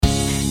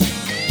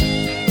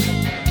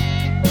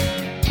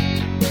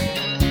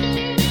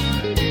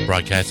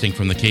Broadcasting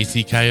from the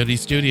KC Coyote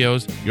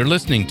Studios, you're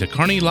listening to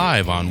Kearney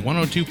Live on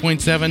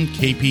 102.7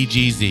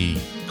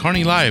 KPGZ.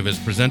 Kearney Live is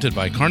presented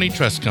by Kearney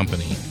Trust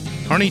Company.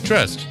 Kearney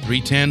Trust,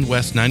 310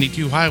 West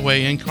 92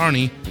 Highway in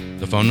Kearney.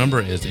 The phone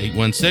number is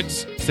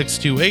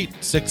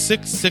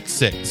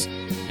 816-628-6666.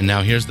 And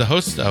now here's the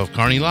hosts of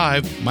Kearney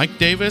Live, Mike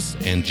Davis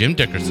and Jim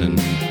Dickerson.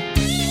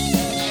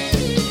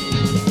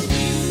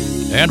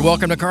 And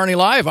welcome to Kearney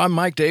Live. I'm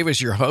Mike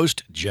Davis, your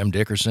host. Jim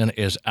Dickerson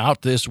is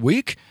out this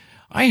week.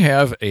 I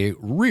have a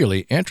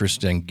really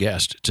interesting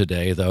guest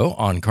today, though,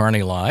 on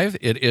Kearney Live.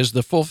 It is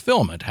the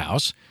Fulfillment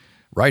House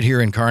right here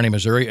in Kearney,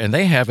 Missouri, and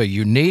they have a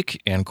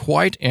unique and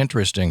quite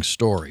interesting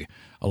story.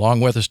 Along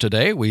with us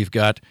today, we've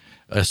got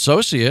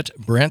Associate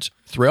Brent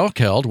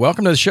Threlkeld.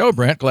 Welcome to the show,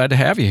 Brent. Glad to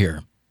have you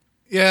here.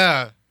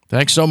 Yeah.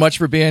 Thanks so much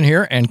for being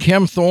here. And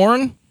Kim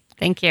Thorne.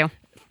 Thank you.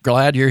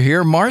 Glad you're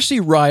here. Marcy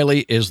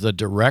Riley is the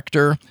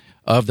director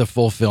of the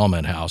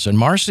Fulfillment House. And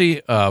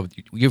Marcy,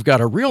 you've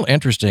got a real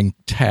interesting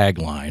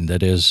tagline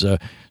that is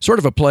sort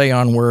of a play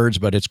on words,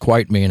 but it's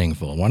quite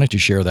meaningful. Why don't you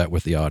share that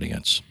with the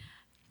audience?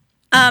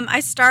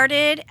 I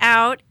started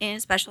out in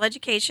special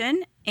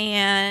education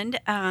and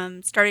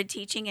started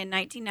teaching in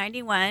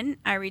 1991.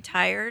 I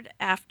retired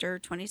after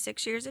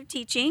 26 years of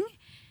teaching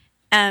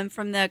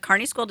from the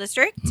Kearney School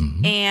District.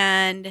 Mm-hmm.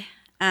 And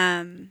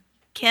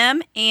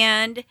Kim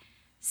and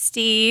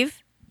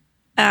Steve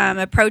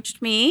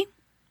approached me,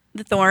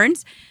 the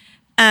Thorns,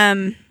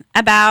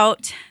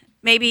 about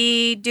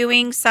maybe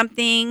doing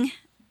something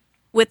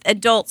with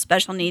adult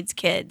special needs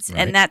kids.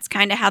 Right. And that's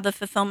kind of how the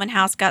Fulfillment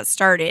House got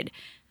started.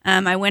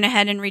 I went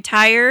ahead and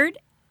retired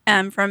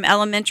from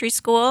elementary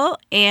school,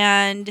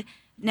 and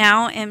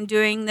now am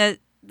doing the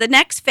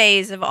next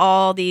phase of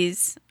all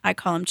these, I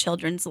call them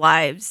children's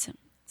lives.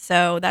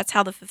 So that's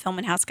how the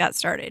Fulfillment House got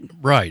started.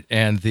 Right,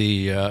 and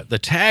the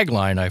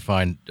tagline I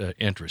find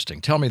interesting.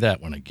 Tell me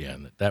that one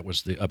again. That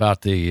was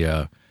about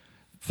the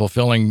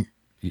fulfilling.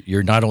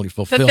 You're not only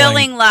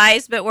fulfilling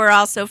lives, but we're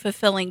also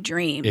fulfilling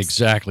dreams.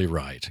 Exactly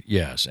right.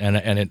 Yes, and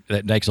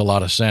it makes a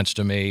lot of sense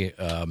to me.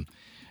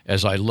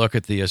 As I look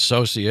at the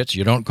associates,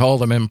 you don't call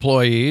them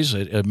employees.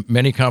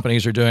 Many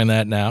companies are doing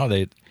that now.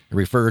 They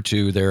refer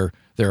to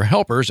their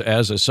helpers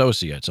as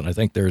associates, and I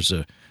think there's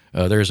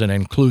an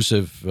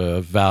inclusive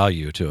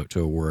value to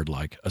a word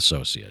like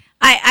associate.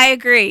 I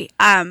agree.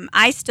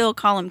 I still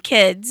call them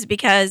kids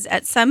because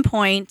at some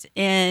point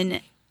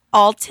in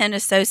all 10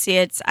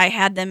 associates, I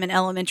had them in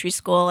elementary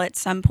school at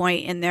some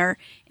point in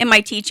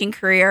my teaching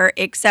career,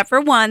 except for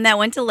one that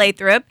went to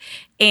Lathrop,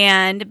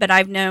 but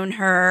I've known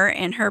her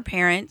and her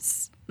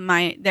parents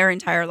their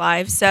entire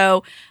lives.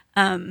 So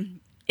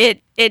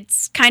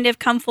it's kind of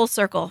come full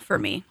circle for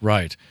me.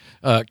 Right.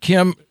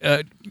 Kim,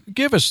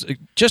 give us,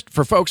 just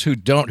for folks who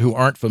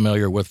aren't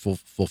familiar with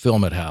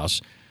Fulfillment House,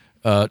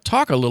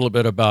 talk a little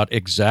bit about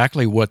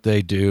exactly what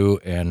they do.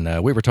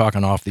 And we were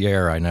talking off the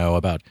air, I know,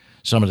 about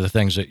some of the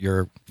things that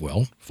you're,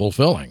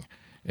 fulfilling.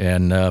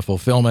 And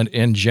fulfillment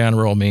in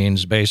general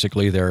means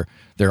basically there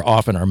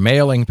often are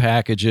mailing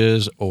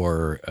packages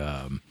or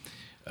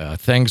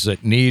things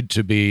that need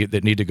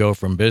to go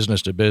from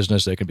business to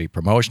business. They can be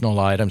promotional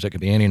items. It can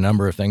be any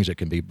number of things. It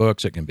can be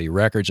books. It can be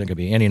records. It can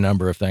be any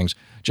number of things,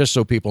 just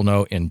so people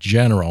know in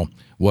general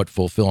what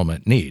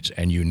fulfillment needs.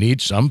 And you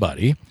need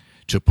somebody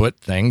to put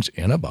things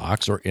in a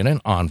box or in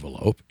an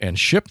envelope and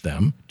ship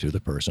them to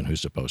the person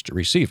who's supposed to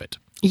receive it.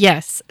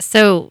 Yes.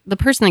 So the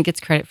person that gets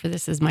credit for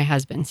this is my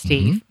husband,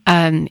 Steve.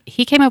 Mm-hmm.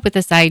 He came up with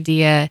this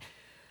idea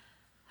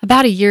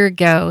about a year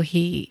ago.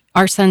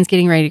 Our son's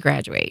getting ready to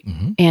graduate,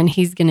 mm-hmm. and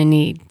he's going to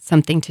need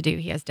something to do.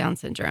 He has Down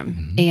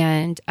syndrome. Mm-hmm.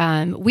 And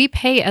we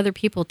pay other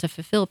people to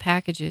fulfill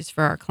packages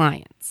for our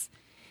clients.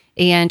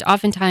 And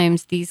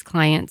oftentimes these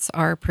clients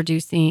are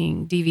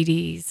producing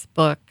DVDs,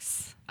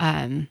 books,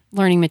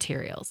 learning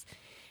materials,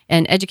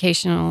 and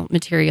educational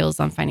materials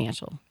on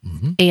financial.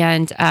 Mm-hmm.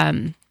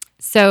 And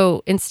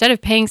so instead of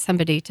paying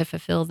somebody to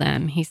fulfill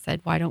them, he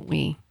said, why don't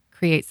we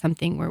create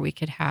something where we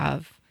could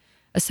have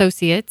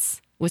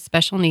associates with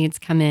special needs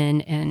come in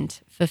and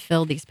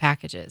fulfill these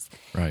packages.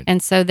 Right.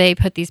 And so they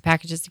put these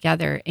packages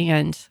together.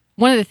 And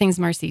one of the things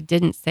Marcy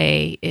didn't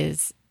say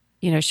is,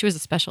 she was a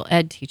special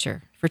ed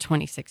teacher for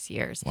 26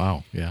 years.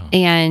 Wow. Yeah.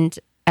 And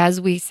as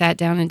we sat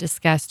down and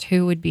discussed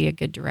who would be a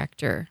good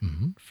director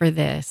mm-hmm. for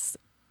this,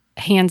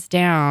 hands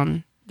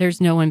down, there's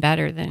no one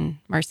better than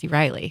Marcy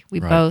Riley. We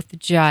both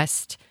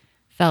just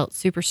felt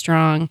super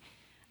strong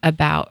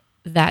about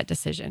that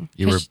decision.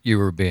 You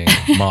were being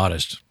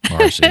modest,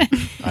 Marcy.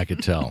 I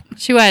could tell.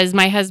 She was.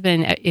 My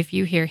husband, if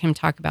you hear him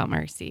talk about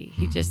Marcy,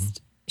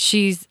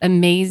 she's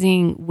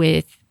amazing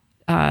with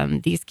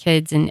these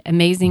kids and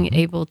amazing mm-hmm.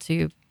 able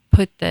to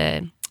put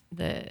the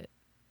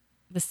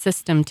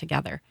system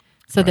together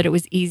so that it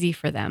was easy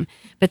for them.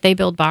 But they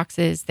build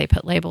boxes, they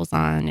put labels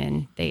on,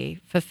 and they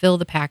fulfill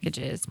the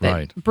packages.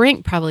 But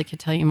Brent probably could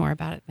tell you more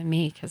about it than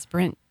me because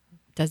Brent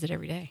does it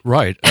every day.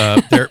 Right.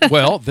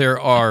 There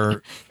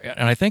are,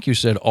 and I think you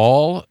said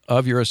all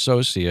of your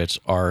associates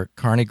are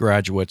Kearney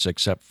graduates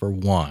except for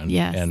one.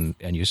 Yes.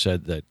 And you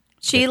said that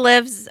She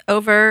lives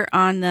over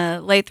on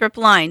the Lathrop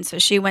line, so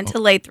she went to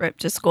Lathrop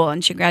to school,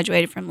 and she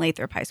graduated from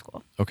Lathrop High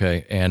School.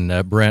 Okay,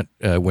 and Brent,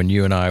 when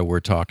you and I were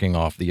talking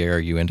off the air,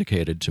 you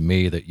indicated to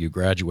me that you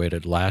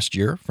graduated last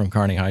year from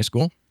Kearney High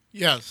School.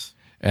 Yes.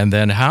 And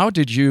then how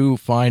did you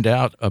find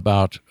out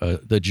about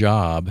the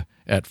job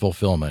at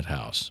Fulfillment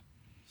House?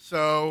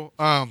 So,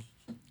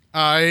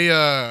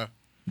 I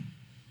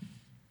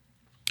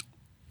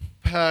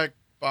pack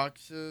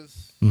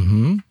boxes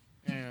and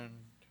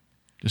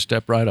Just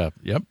step right up.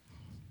 Yep.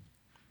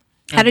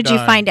 How did you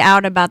find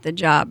out about the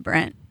job,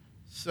 Brent?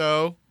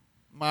 So,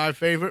 my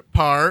favorite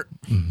part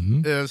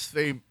is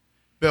they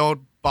build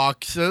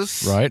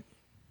boxes. Right.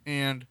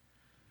 And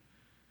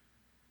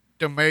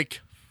to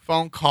make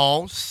phone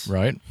calls.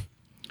 Right.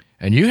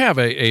 And you have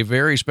a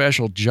very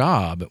special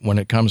job when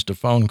it comes to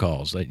phone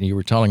calls. You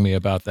were telling me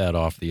about that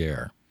off the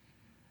air.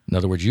 In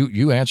other words,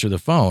 you answer the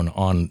phone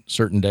on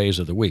certain days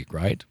of the week,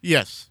 right?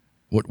 Yes.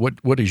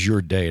 What is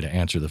your day to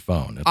answer the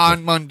phone?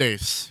 On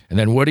Mondays. And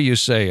then what do you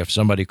say if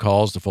somebody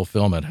calls the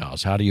Fulfillment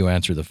House? How do you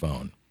answer the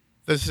phone?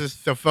 This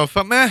is the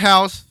Fulfillment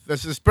House.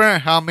 This is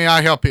Brent. How may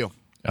I help you?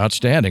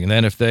 Outstanding. And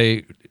then if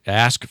they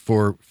ask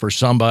for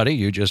somebody,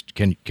 you just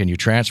can you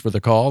transfer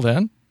the call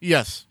then?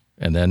 Yes.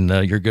 And then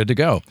you're good to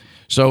go.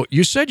 So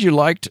you said you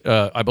liked,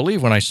 I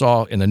believe when I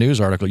saw in the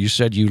news article, you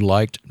said you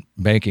liked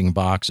making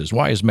boxes.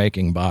 Why is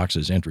making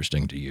boxes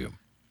interesting to you?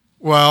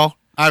 Well,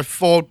 I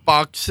fold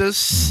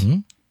boxes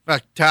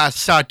like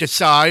side to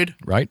side.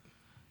 Right.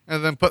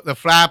 And then put the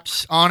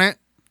flaps on it.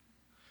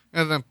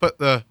 And then put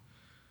the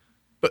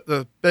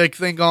big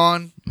thing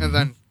on and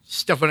then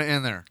stuffing it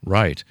in there.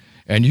 Right.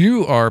 And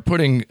you are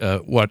putting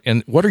what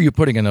are you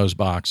putting in those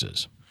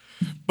boxes?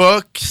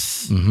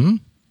 Books and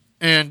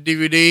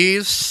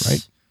DVDs.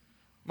 Right.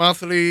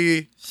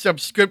 Monthly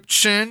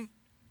subscription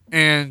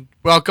and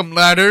welcome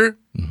letter,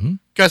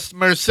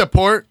 customer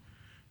support,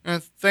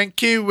 and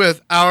thank you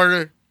with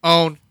our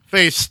own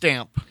face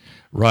stamp.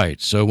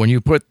 Right. So when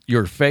you put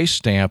your face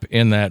stamp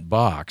in that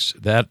box,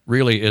 that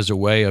really is a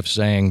way of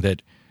saying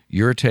that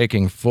you're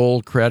taking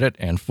full credit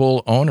and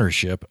full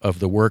ownership of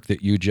the work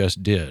that you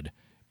just did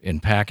in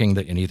packing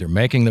in either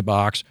making the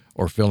box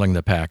or filling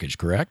the package,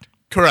 correct?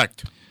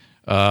 Correct.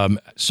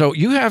 So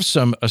you have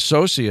some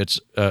associates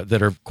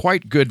that are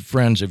quite good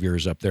friends of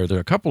yours up there. There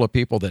are a couple of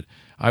people that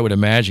I would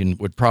imagine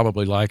would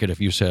probably like it if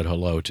you said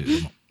hello to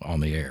them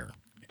on the air.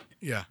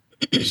 Yeah.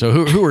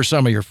 So who are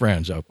some of your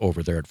friends up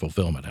over there at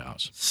Fulfillment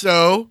House?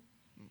 So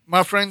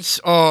my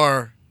friends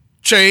are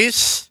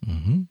Chase,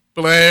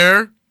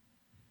 Blair,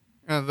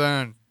 and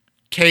then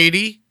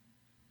Katie,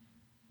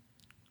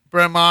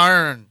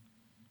 Bremeyer, and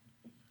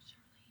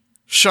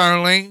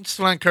Charlene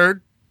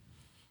Slinkard,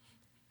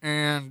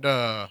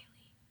 and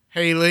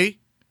Haley.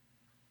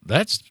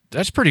 That's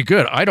pretty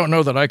good. I don't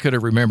know that I could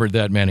have remembered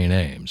that many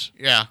names.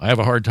 Yeah. I have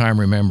a hard time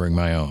remembering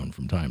my own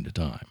from time to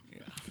time. Yeah.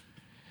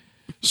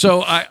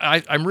 So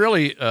I'm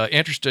really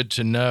interested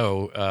to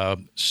know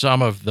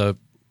some of the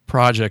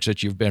projects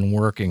that you've been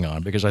working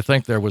on, because I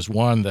think there was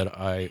one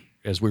that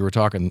as we were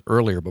talking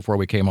earlier before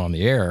we came on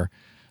the air,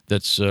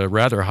 that's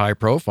rather high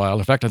profile.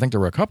 In fact, I think there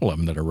were a couple of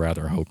them that are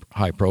rather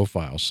high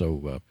profile.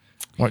 So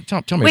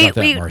tell me about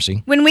that,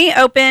 Marcy. When we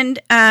opened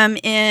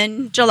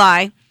in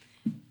July,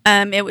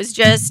 it was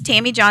just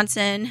Tammy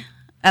Johnson,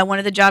 one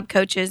of the job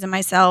coaches, and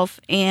myself,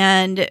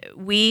 and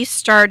we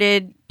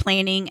started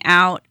planning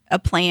out a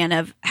plan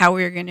of how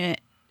we were going to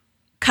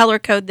color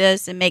code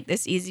this and make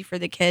this easy for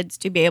the kids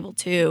to be able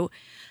to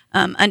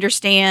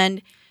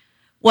understand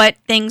what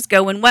things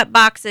go in what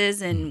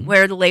boxes and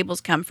where the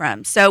labels come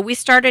from. So we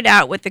started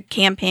out with a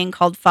campaign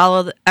called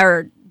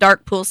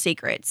Dark Pool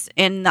Secrets,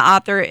 and the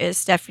author is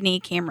Stephanie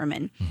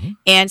Cameraman.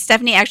 And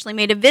Stephanie actually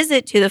made a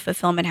visit to the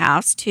Fulfillment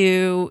House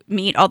to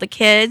meet all the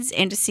kids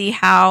and to see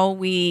how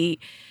we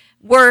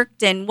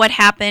worked and what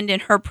happened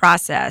in her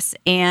process.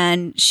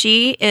 And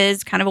she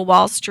is kind of a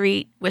Wall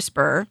Street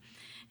whisperer,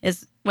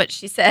 is what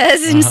she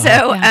says. And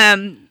so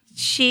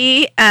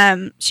she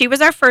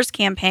was our first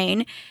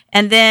campaign.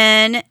 And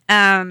then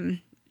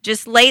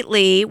just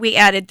lately, we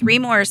added 3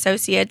 more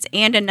associates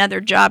and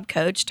another job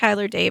coach,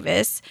 Tyler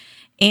Davis.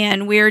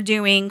 And we're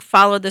doing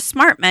Follow the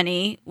Smart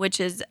Money, which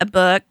is a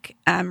book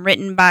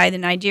written by the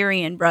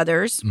Nigerian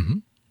brothers.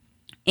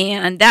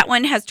 And that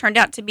one has turned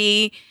out to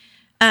be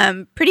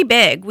pretty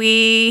big.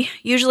 We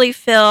usually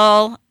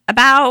fill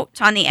about,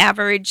 on the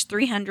average,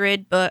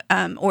 300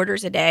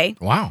 orders a day.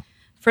 Wow.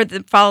 For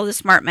the Follow the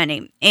Smart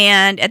Money.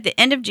 And at the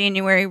end of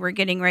January, we're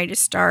getting ready to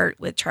start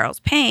with Charles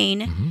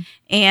Payne.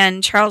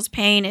 And Charles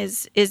Payne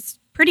is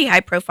pretty high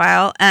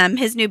profile.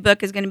 His new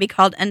book is going to be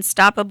called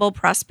Unstoppable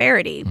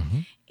Prosperity.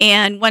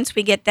 And once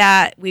we get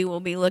that, we will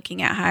be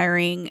looking at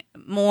hiring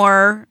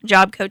more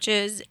job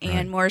coaches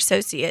and more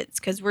associates,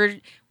 because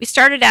we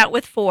started out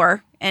with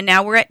 4 and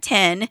now we're at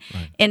 10.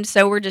 And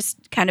so we're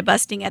just kind of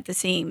busting at the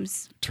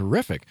seams.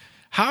 Terrific.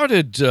 How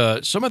did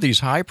some of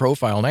these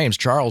high-profile names?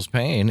 Charles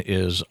Payne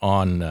is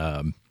on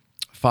the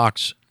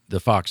Fox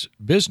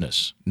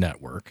Business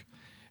Network,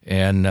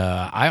 and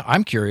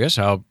I'm curious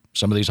how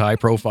some of these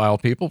high-profile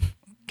people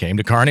came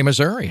to Kearney,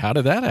 Missouri. How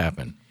did that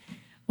happen?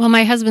 Well,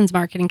 my husband's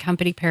marketing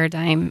company,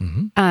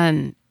 Paradigm,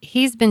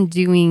 he's been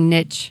doing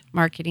niche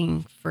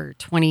marketing for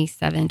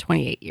 27,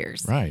 28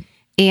 years. Right.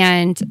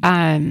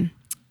 And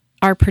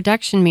our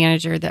production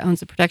manager that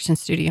owns a production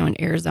studio in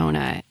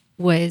Arizona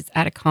was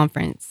at a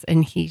conference,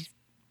 and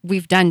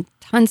we've done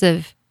tons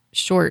of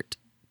short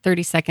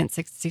 30-second,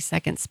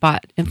 60-second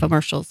spot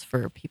infomercials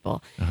for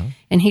people.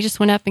 And he just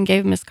went up and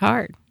gave him his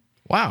card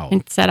Wow.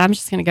 and said, I'm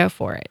just going to go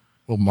for it.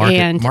 Well,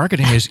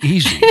 marketing is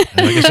easy.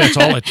 I guess that's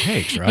all it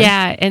takes, right?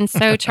 Yeah. And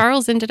so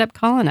Charles ended up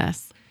calling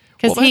us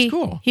because Well, that's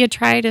cool. he had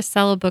tried to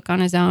sell a book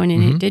on his own,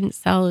 and it didn't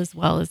sell as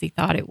well as he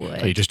thought it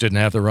would. Oh, you just didn't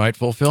have the right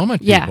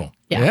fulfillment Yeah, people.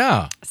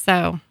 yeah.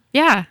 So,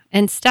 yeah.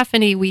 And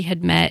Stephanie, we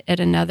had met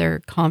at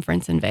another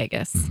conference in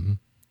Vegas.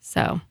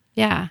 So,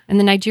 yeah. And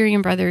the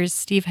Nigerian brothers,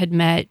 Steve had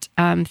met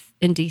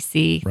in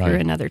D.C. Right. through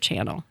another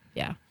channel.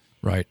 Yeah.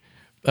 Right.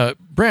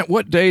 Brent,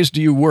 what days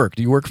do you work?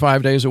 Do you work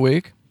 5 days a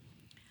week?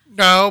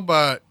 No,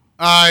 but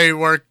I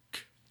work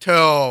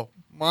till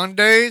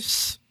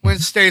Mondays,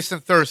 Wednesdays,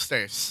 and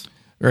Thursdays.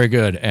 Very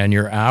good. And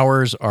your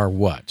hours are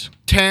what?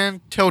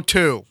 10 till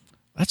 2.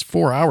 That's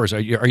 4 hours. Are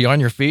you on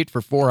your feet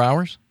for 4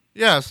 hours?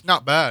 Yeah, it's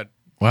not bad.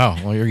 Wow.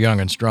 Well, you're young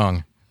and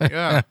strong.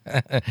 Yeah.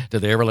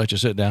 Did they ever let you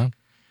sit down?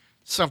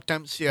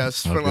 Sometimes,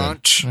 yes, for Okay.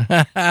 lunch.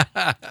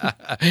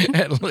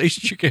 At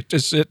least you get to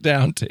sit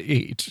down to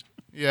eat.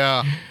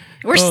 Yeah.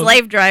 We're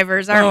slave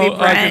drivers, aren't we,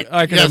 Brent?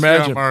 I can Yes,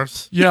 imagine.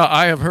 Mars. Yeah,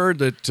 I have heard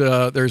that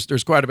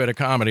there's quite a bit of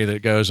comedy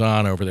that goes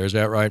on over there. Is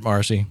that right,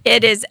 Marcy?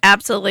 It is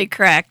absolutely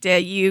correct.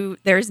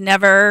 There's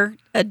never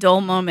a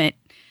dull moment.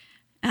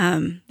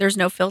 There's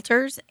no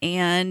filters,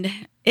 and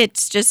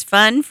it's just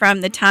fun from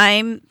the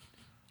time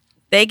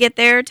they get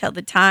there till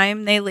the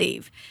time they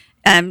leave.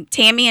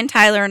 Tammy and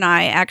Tyler and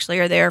I actually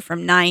are there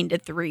from 9 to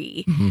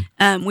 3.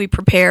 We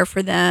prepare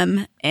for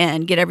them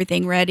and get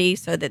everything ready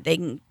so that they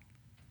can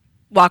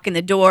walk in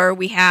the door.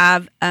 We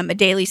have a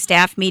daily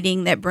staff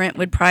meeting that Brent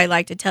would probably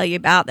like to tell you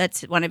about.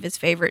 That's one of his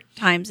favorite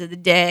times of the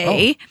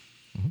day.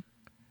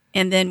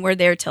 And then we're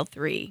there till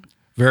 3.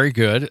 Very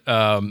good.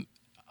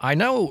 I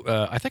know.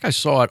 I think I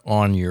saw it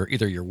on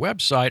either your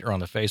website or on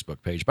the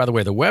Facebook page. By the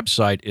way, the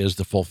website is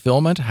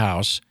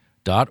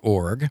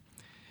thefulfillmenthouse.org.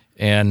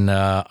 And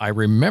I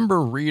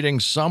remember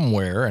reading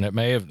somewhere, and it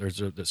may have,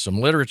 there's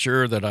some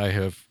literature that I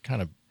have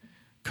kind of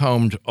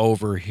combed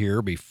over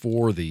here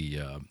before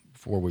we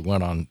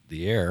went on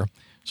the air.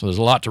 So there's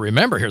a lot to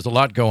remember here. There's a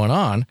lot going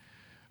on.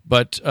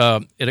 But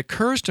it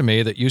occurs to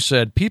me that you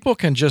said people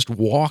can just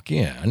walk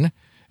in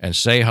and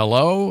say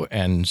hello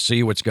and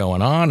see what's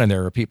going on. And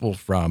there are people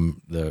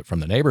from the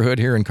neighborhood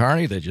here in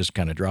Kearney that just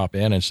kind of drop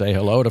in and say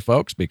hello to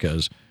folks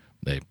because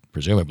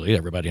presumably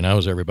everybody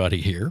knows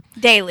everybody here.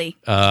 Daily.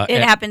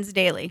 It happens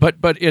daily.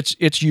 But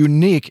it's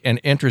unique and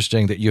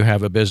interesting that you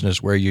have a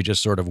business where you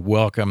just sort of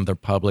welcome the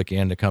public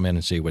in to come in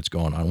and see what's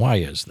going on. Why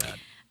is that?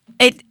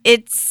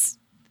 It's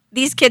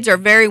these kids are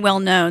very well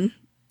known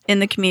in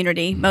the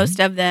community. Most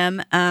of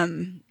them.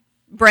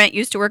 Brent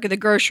used to work at the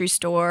grocery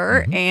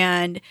store,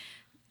 and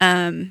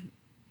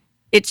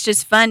it's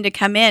just fun to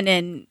come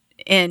in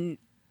and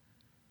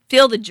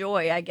feel the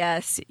joy, I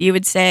guess you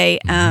would say.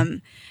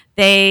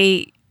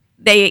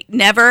 They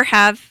never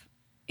have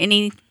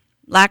any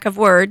lack of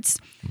words.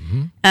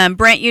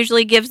 Brent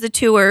usually gives the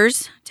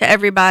tours to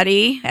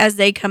everybody as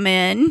they come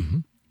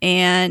in,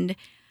 and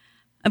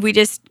we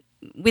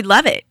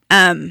love it.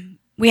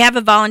 We have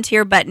a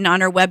volunteer button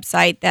on our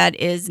website that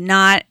is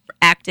not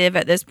active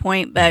at this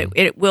point, but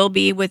it will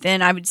be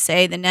within, I would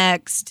say, the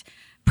next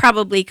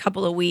probably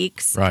couple of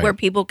weeks, where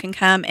people can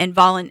come and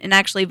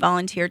actually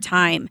volunteer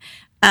time.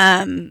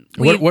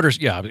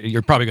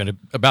 You're probably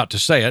about to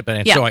say it,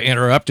 but so I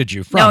interrupted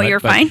you from it. No, you're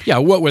fine. Yeah,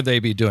 what would they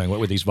be doing? What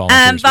would these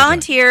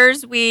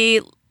volunteers be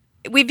doing?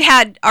 We've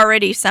had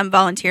already some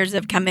volunteers that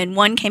have come in.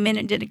 One came in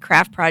and did a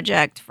craft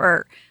project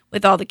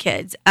with all the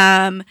kids.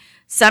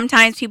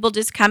 Sometimes people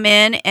just come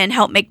in and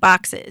help make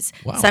boxes.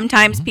 Wow.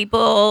 Sometimes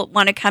people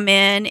want to come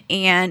in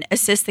and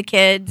assist the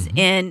kids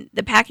in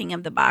the packing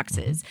of the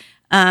boxes.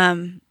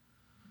 Really,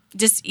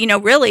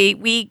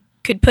 we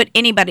could put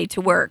anybody to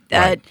work.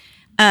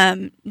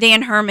 Dan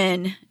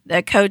Herman,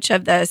 the coach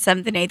of the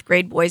 7th and 8th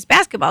grade boys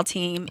basketball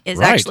team, is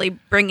actually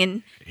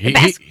bringing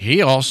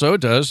he also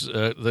does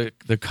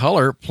the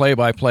color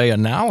play-by-play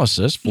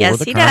analysis for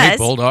the Kearney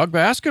Bulldog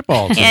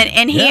basketball team.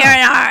 And he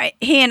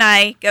and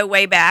I go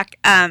way back.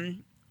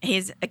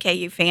 He's a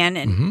KU fan,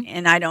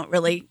 and I don't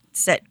really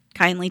sit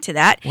kindly to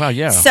that. Well,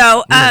 yeah.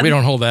 So we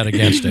don't hold that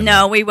against him.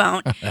 No, we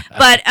won't.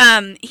 But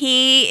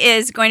he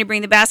is going to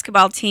bring the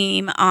basketball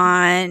team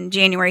on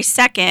January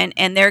 2nd,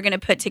 and they're going to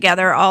put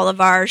together all of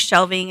our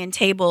shelving and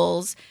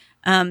tables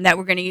that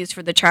we're going to use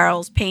for the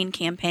Charles Payne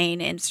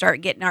campaign and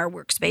start getting our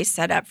workspace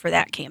set up for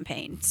that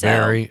campaign. So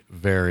very,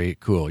 very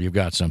cool. You've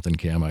got something,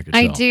 Kim, I could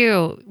tell. I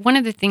do. One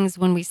of the things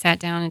when we sat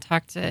down and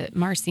talked to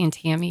Marcy and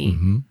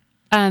Tammy,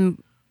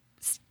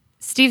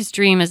 Steve's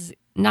dream is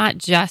not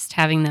just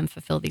having them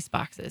fulfill these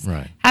boxes,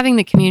 having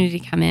the community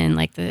come in,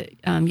 like the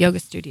yoga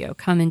studio,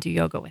 come and do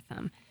yoga with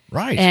them.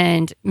 Right.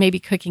 And maybe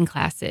cooking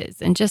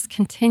classes and just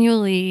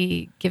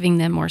continually giving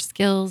them more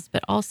skills,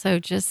 but also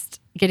just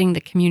getting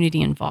the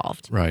community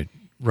involved. Right.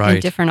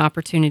 And different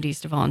opportunities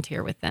to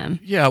volunteer with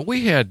them. Yeah,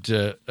 we had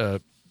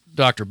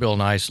Dr. Bill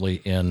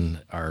Nicely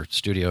in our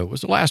studio. It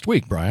was last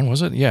week, Brian,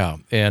 was it? Yeah.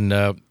 And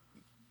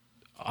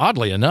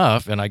oddly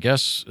enough, and I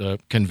guess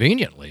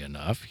conveniently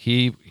enough,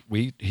 he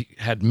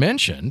had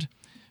mentioned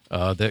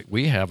that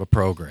we have a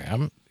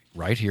program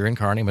right here in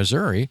Kearney,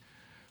 Missouri,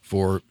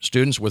 for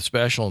students with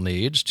special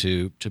needs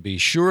to be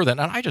sure that,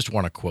 and I just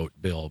want to quote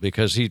Bill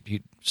because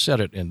he said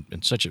it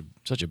in such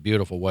a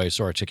beautiful way,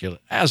 so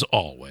articulate, as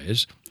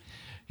always.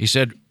 He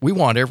said, we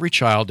want every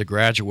child to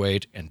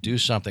graduate and do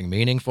something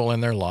meaningful in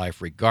their life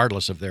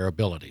regardless of their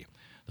ability.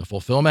 The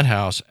Fulfillment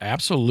House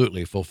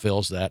absolutely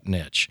fulfills that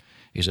niche.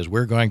 He says,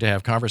 we're going to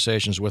have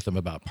conversations with them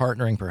about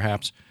partnering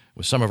perhaps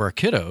with some of our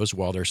kiddos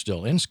while they're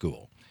still in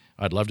school.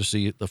 I'd love to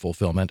see the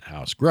Fulfillment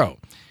House grow.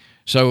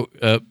 So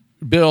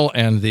Bill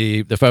and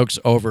the folks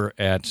over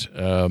at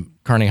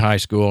Kearney High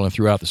School and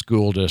throughout the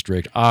school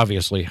district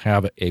obviously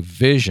have a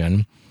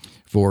vision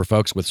for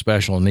folks with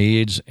special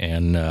needs.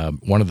 And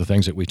one of the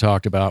things that we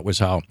talked about was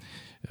how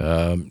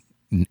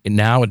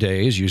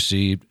nowadays you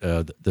see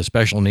the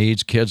special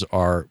needs kids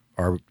are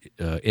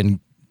in,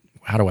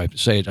 how do I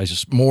say it,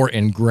 just more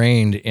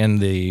ingrained in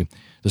the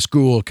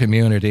school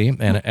community.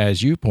 And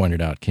as you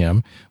pointed out,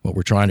 Kim, what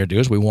we're trying to do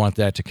is we want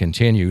that to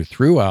continue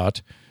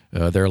throughout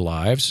their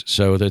lives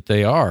so that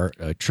they are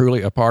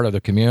truly a part of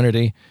the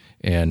community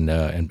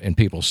and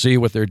people see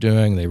what they're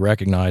doing, they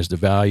recognize the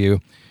value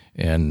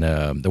and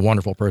the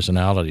wonderful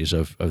personalities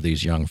of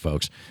these young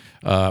folks.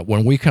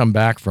 When we come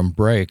back from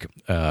break,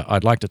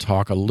 I'd like to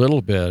talk a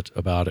little bit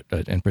about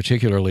it, and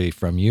particularly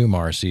from you,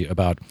 Marcy,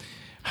 about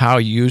how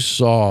you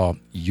saw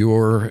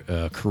your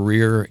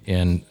career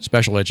in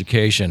special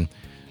education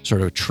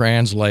sort of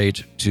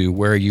translate to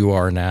where you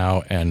are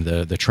now and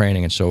the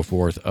training and so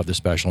forth of the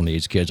special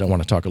needs kids. I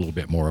want to talk a little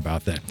bit more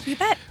about that. You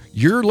bet.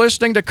 You're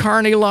listening to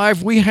Kearney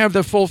Live. We have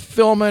the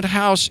Fulfillment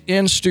House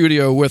in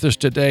studio with us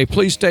today.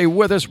 Please stay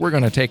with us. We're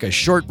going to take a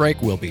short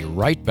break. We'll be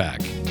right back.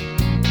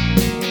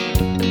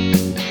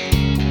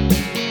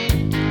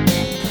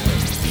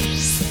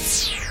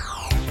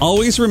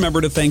 Always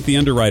remember to thank the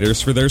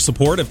underwriters for their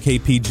support of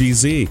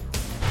KPGZ.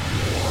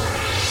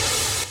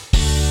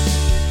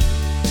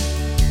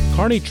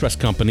 Kearney Trust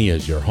Company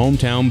is your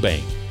hometown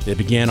bank. They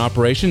began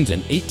operations in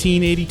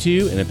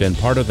 1882 and have been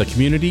part of the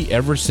community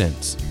ever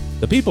since.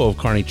 The people of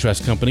Kearney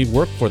Trust Company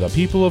work for the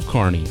people of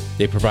Kearney.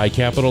 They provide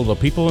capital to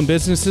people and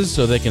businesses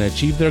so they can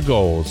achieve their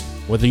goals.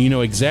 Whether you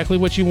know exactly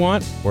what you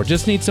want or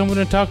just need someone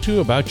to talk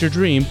to about your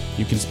dream,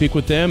 you can speak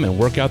with them and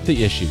work out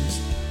the issues.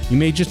 You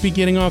may just be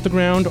getting off the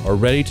ground or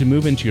ready to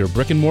move into your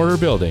brick and mortar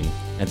building.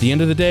 At the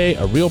end of the day,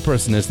 a real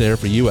person is there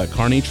for you at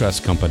Kearney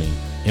Trust Company.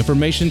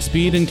 Information,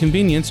 speed, and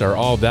convenience are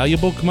all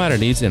valuable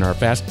commodities in our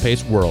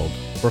fast-paced world.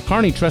 For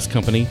Kearney Trust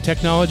Company,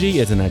 technology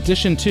is an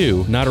addition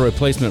to, not a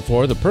replacement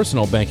for, the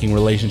personal banking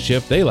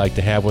relationship they like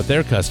to have with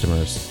their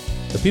customers.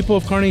 The people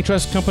of Kearney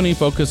Trust Company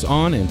focus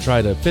on and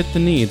try to fit the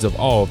needs of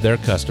all of their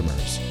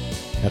customers.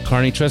 At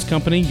Kearney Trust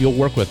Company, you'll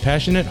work with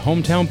passionate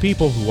hometown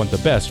people who want the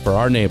best for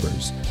our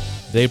neighbors.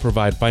 They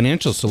provide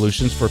financial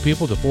solutions for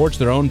people to forge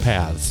their own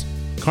paths.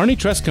 Kearney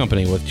Trust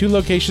Company, with 2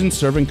 locations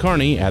serving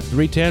Kearney at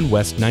 310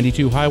 West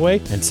 92 Highway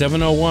and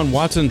 701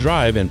 Watson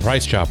Drive in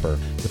Price Chopper.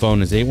 The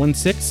phone is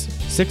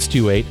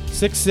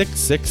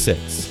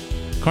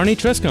 816-628-6666. Kearney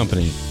Trust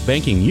Company,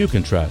 banking you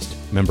can trust.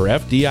 Member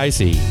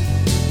FDIC.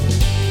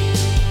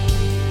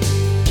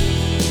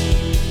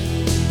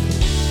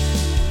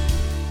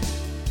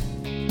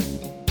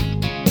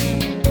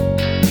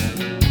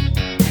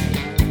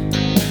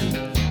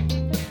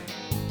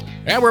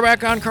 And we're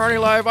back on Kearney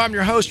Live. I'm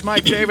your host,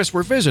 Mike Davis.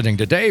 We're visiting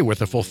today with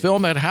the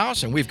Fulfillment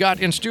House, and we've got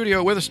in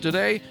studio with us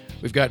today,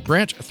 we've got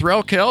Brent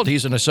Threlkeld.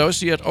 He's an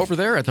associate over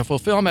there at the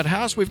Fulfillment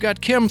House. We've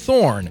got Kim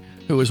Thorne,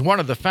 who is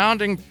one of the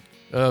founders,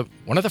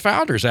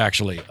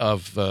 actually,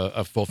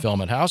 of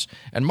Fulfillment House.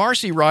 And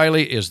Marcy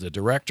Riley is the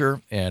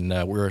director, and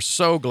we're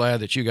so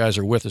glad that you guys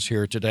are with us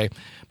here today.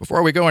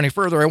 Before we go any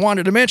further, I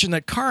wanted to mention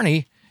that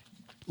Kearney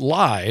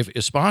Live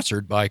is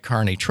sponsored by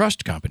Kearney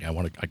Trust Company.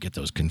 I get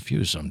those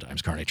confused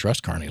sometimes, Kearney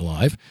Trust, Kearney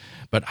Live.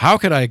 But how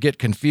could I get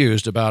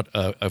confused about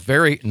a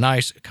very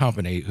nice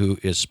company who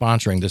is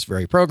sponsoring this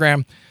very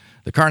program?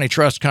 The Kearney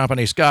Trust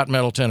Company, Scott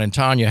Middleton and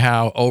Tanya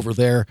Howe over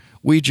there.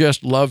 We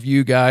just love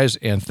you guys,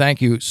 and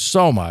thank you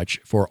so much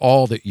for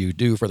all that you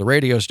do for the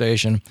radio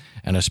station,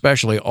 and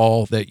especially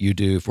all that you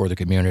do for the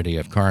community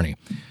of Kearney.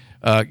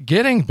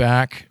 Getting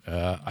back,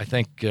 I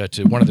think,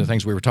 to one of the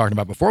things we were talking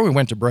about before we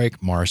went to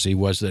break, Marcy,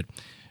 was that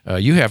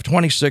you have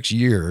 26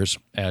 years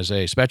as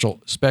a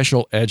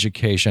special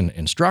education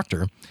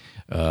instructor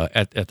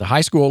at the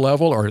high school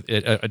level or at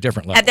a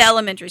different level? At the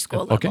elementary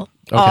school level.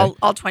 Okay.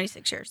 All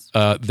 26 years.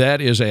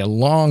 That is a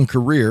long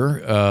career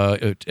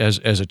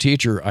as a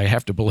teacher, I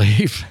have to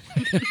believe,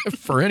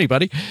 for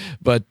anybody.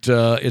 But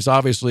it's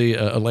obviously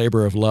a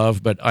labor of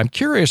love. But I'm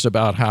curious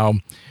about how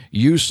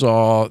you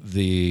saw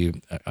the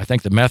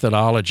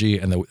methodology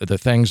and the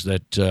things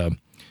that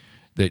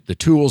the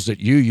tools that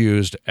you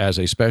used as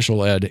a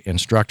special ed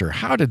instructor.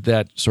 How did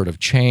that sort of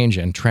change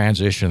and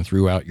transition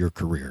throughout your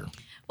career?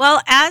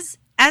 Well, as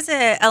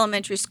a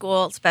elementary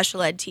school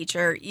special ed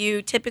teacher,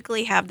 you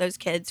typically have those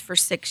kids for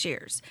 6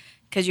 years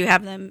because you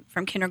have them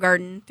from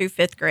kindergarten through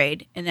 5th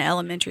grade in the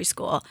elementary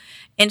school.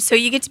 And so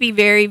you get to be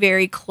very,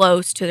 very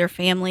close to their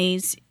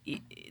families.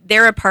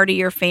 They're a part of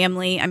your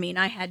family. I mean,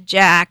 I had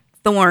Jack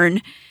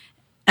Thorne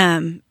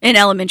in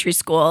elementary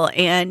school,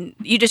 and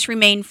you just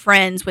remain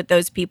friends with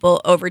those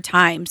people over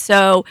time.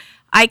 So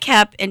I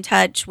keep in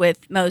touch with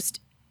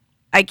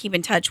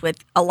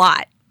a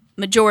lot,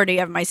 majority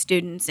of my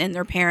students and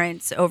their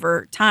parents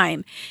over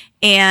time.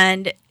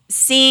 And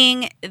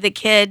seeing the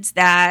kids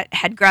that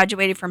had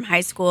graduated from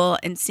high school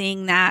and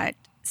seeing that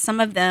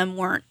some of them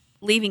weren't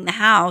leaving the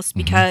house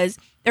because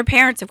their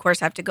parents, of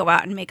course, have to go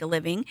out and make a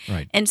living.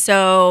 Right. And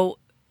so,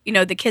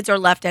 the kids are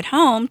left at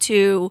home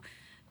to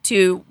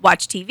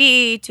watch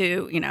TV,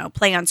 to,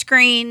 play on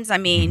screens. I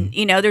mean,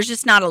 there's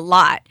just not a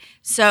lot.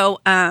 So,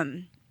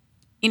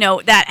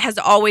 that has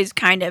always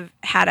kind of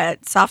had a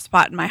soft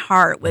spot in my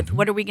heart with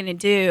what are we going to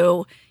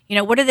do?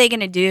 What are they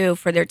going to do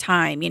for their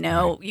time? You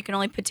can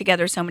only put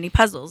together so many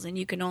puzzles and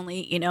you can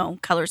only,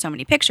 color so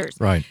many pictures.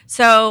 Right.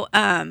 So,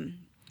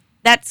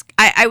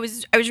 I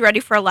was ready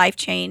for a life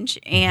change.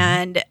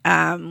 And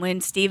when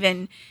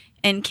Stephen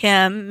and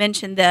Kim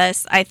mentioned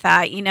this, I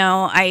thought,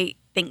 I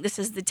think this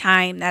is the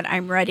time that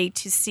I'm ready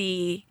to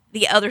see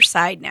the other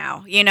side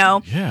now,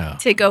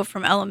 to go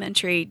from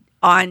elementary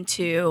on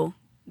to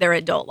their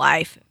adult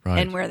life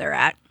and where they're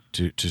at.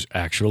 To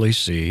actually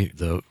see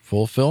the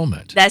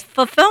fulfillment. That's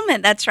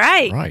fulfillment. That's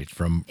right. Right.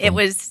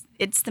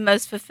 It's the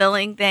most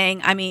fulfilling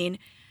thing. I mean,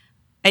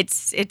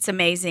 it's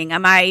amazing.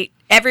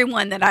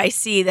 Everyone that I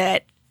see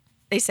that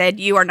they said,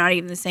 you are not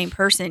even the same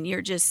person.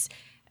 You're just,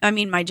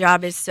 my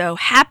job is so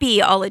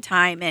happy all the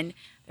time. And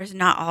there's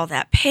not all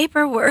that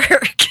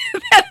paperwork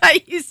that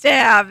I used to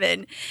have.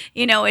 And,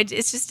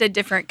 it's just a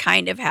different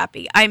kind of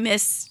happy. I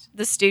miss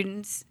the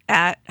students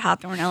at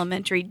Hawthorne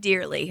Elementary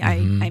dearly.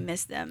 I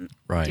miss them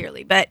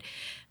dearly. But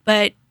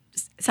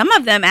some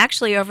of them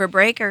actually over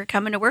break are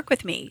coming to work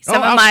with me.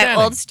 Some of my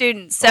old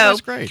students. So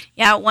that's great.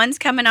 Yeah, one's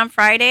coming on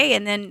Friday,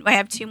 and then I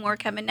have 2 more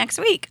coming next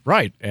week.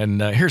 Right.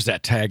 And here's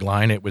that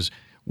tagline. It was,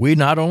 we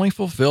not only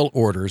fulfill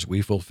orders,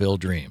 we fulfill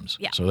dreams.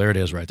 Yeah. So there it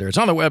is right there. It's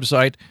on the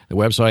website. The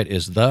website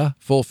is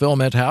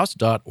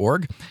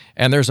thefulfillmenthouse.org.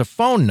 And there's a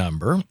phone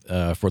number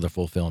for the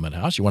Fulfillment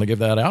House. You want to give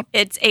that out?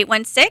 It's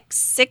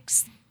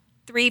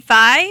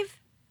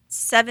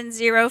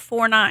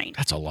 816-635-7049.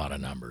 That's a lot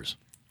of numbers.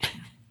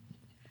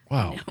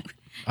 Wow.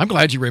 I'm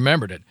glad you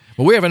remembered it.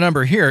 Well, we have a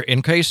number here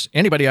in case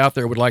anybody out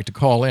there would like to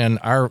call in.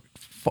 Our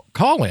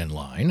call-in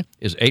line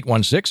is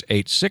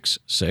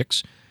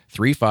 816-866-3570,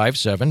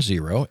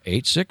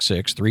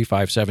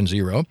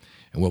 866-3570,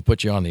 and we'll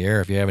put you on the air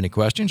if you have any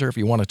questions or if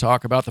you want to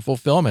talk about the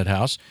Fulfillment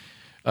House.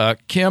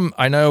 Kim,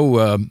 I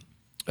know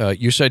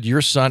you said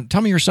your son,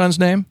 tell me your son's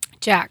name.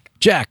 Jack.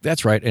 Jack,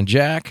 that's right. And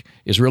Jack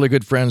is really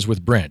good friends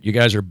with Brent. You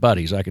guys are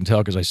buddies, I can tell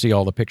because I see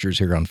all the pictures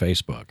here on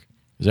Facebook.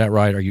 Is that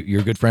right?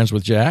 You're good friends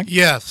with Jack?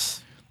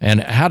 Yes.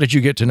 And how did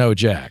you get to know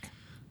Jack?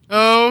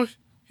 Oh,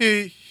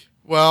 I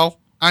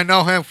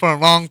know him for a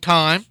long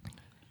time.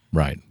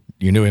 Right.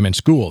 You knew him in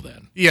school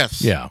then?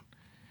 Yes. Yeah.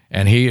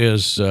 And he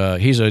is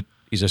he's a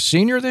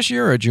senior this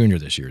year or a junior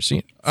this year?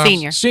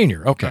 Senior.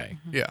 Senior, okay.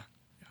 Yeah.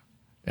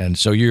 And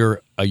so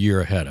you're a year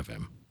ahead of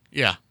him.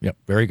 Yeah. Yep,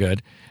 very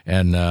good.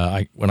 And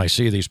when I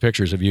see these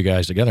pictures of you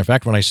guys together, in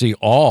fact, when I see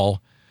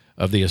all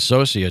of the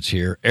associates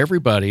here,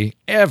 everybody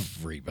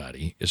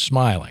is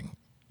smiling.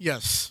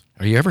 Yes.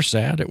 Are you ever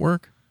sad at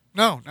work?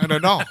 No, not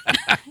at all.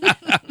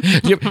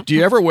 Do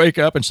you ever wake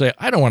up and say,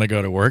 I don't want to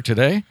go to work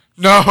today?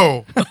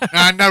 No,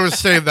 I never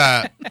say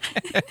that.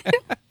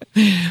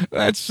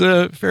 That's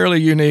fairly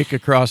unique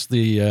across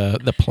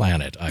the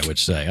planet, I would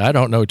say. I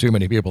don't know too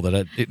many people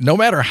that, no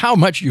matter how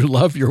much you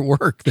love your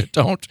work, that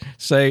don't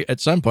say at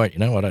some point, you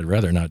know what, I'd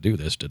rather not do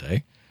this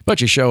today. But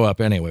you show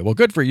up anyway. Well,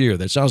 good for you.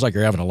 That sounds like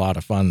you're having a lot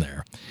of fun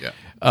there. Yeah.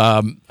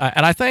 And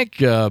I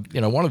think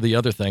one of the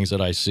other things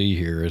that I see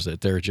here is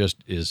that there just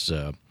is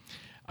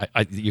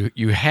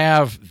you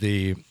have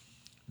the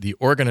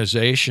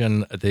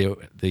organization,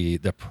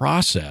 the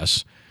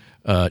process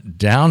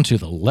down to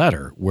the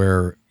letter,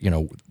 where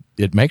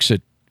it makes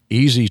it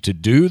easy to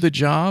do the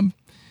job,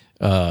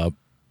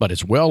 but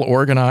it's well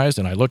organized.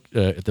 And I looked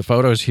at the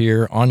photos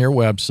here on your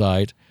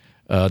website.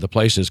 The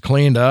place is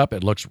cleaned up.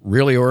 It looks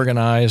really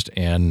organized,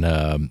 and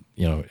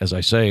as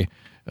I say,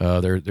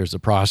 there's the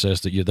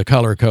process the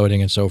color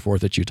coding and so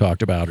forth that you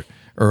talked about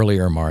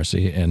earlier,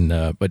 Marcy. And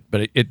but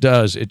it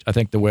does. I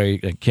think the way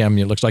Kim,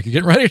 it looks like you're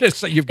getting ready to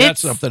say you've got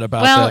something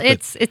about that. Well,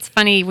 it's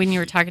funny when you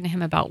were talking to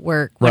him about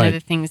work. One of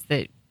the things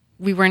that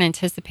we weren't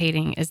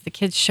anticipating is the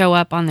kids show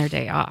up on their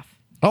day off.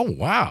 Oh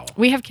wow!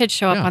 We have kids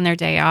show up on their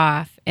day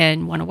off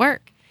and want to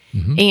work,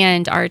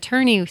 and our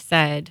attorney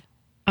said,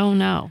 oh,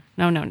 no.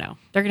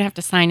 They're going to have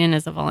to sign in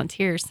as a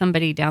volunteer.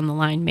 Somebody down the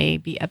line may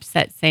be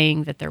upset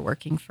saying that they're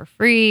working for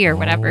free or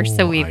whatever.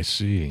 So I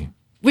see.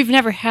 We've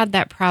never had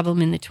that problem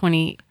in the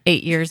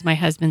 28 years my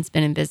husband's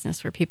been in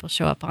business where people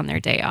show up on their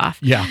day off.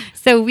 Yeah.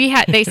 So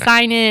they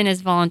sign in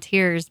as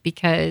volunteers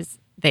because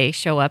they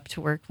show up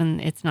to work when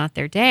it's not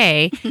their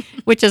day,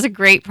 which is a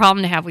great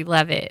problem to have. We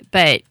love it.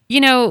 But,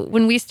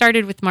 when we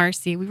started with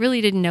Marcy, we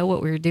really didn't know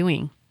what we were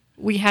doing.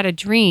 We had a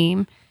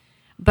dream,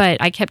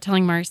 but I kept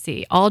telling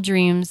Marcy, all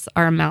dreams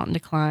are a mountain to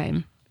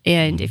climb.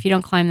 And if you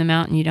don't climb the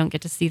mountain, you don't get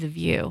to see the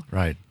view.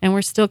 Right. And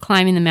we're still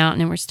climbing the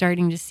mountain, and we're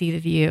starting to see the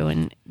view.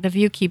 And the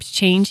view keeps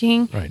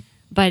changing. Right.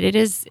 But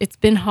it's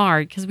been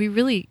hard because we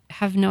really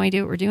have no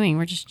idea what we're doing.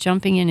 We're just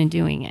jumping in and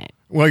doing it.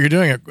 Well, you're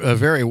doing it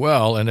very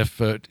well, and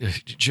if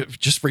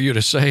just for you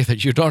to say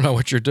that you don't know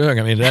what you're doing,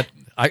 I mean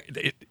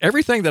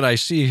everything that I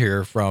see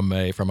here from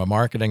a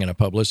marketing and a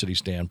publicity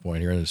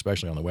standpoint here, and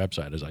especially on the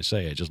website, as I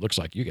say, it just looks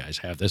like you guys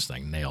have this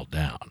thing nailed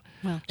down.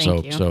 Well,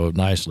 thank you. So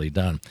nicely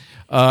done.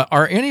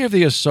 Are any of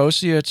the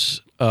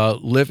associates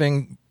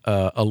living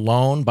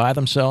alone by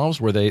themselves,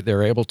 where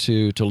they're able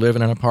to live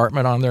in an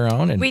apartment on their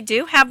own? And we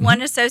do have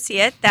one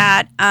associate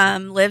that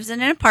lives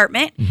in an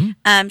apartment.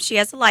 She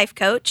has a life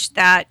coach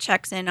that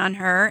checks in on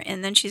her,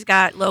 and then she's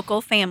got local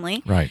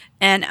family. Right.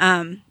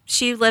 And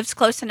she lives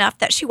close enough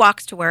that she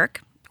walks to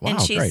work. Wow,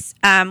 and she's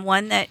great.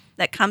 one that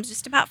comes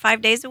just about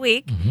 5 days a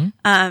week.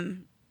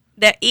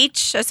 That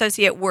each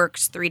associate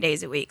works 3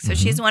 days a week. So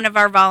she's one of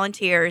our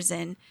volunteers,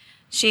 and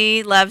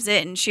she loves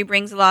it, and she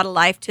brings a lot of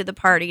life to the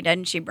party,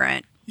 doesn't she,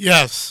 Brent?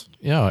 Yes.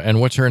 Yeah, and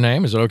what's her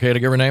name? Is it okay to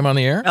give her name on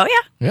the air? Oh,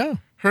 yeah. Yeah.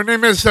 Her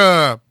name is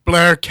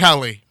Blair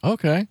Kelly.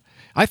 Okay.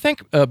 I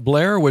think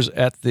Blair was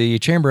at the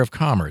Chamber of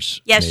Commerce.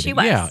 Yes, meeting. she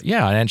was.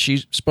 Yeah, and she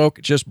spoke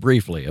just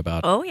briefly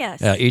about. Oh,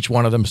 yes. Each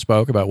one of them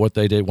spoke about what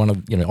they did.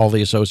 All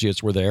the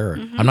associates were there.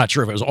 I'm not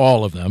sure if it was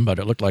all of them, but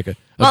it looked like a.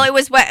 Well, it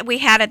was what we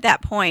had at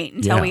that point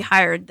until Yeah. we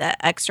hired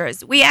the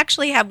extras. We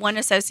actually have one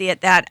associate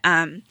that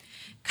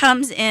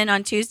comes in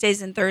on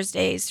Tuesdays and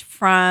Thursdays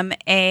from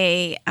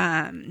a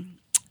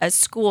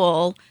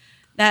school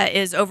that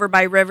is over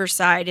by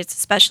Riverside. It's a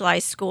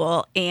specialized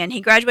school, and he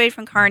graduated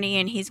from Kearney,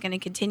 and he's going to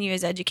continue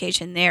his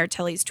education there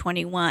till he's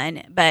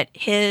 21. But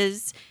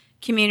his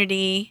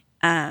community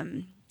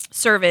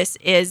service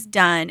is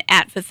done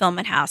at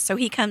Fulfillment House, so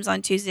he comes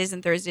on Tuesdays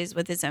and Thursdays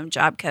with his own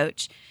job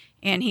coach,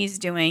 and he's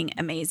doing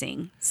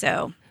amazing.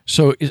 So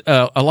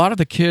a lot of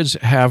the kids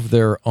have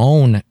their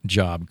own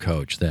job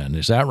coach. Then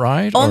is that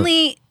right?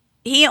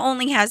 He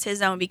only has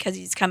his own because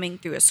he's coming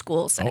through a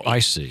school setting. Oh, I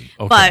see.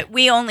 Okay. But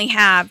we only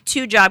have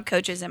 2 job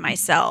coaches and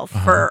myself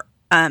for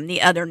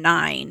the other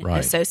 9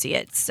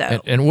 associates.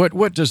 So and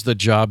what does the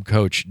job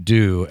coach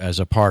do as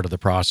a part of the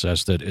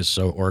process that is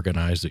so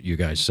organized that you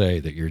guys say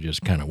that you're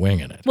just kind of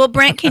winging it? Well,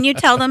 Brent, can you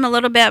tell them a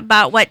little bit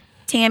about what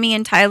Tammy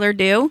and Tyler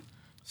do?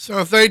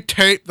 So they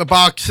tape the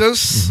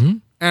boxes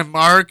and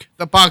mark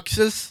the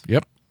boxes.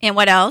 Yep. And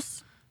what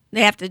else?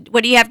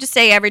 What do you have to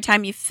say every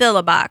time you fill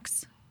a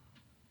box?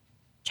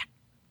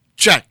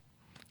 Check.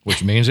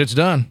 Which means it's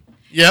done.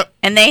 Yep.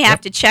 And they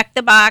have to check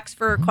the box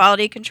for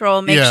quality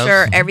control, make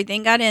sure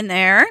everything got in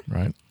there.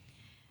 Right.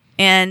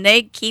 And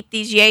they keep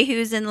these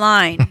yahoos in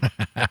line.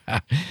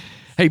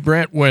 Hey,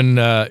 Brent, when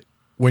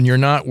you're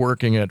not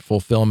working at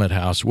Fulfillment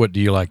House, what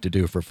do you like to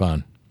do for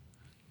fun?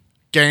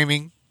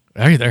 Gaming.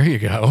 Hey, there you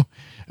go.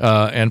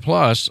 And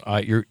plus,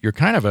 you're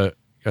kind of a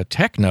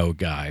techno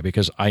guy,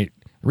 because the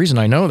reason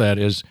I know that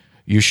is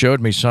you showed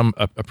me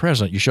a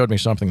present. You showed me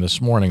something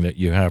this morning that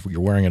you're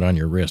wearing it on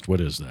your wrist.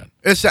 What is that?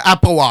 It's the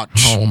Apple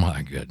Watch. Oh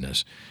my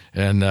goodness!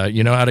 And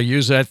you know how to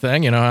use that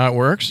thing? You know how it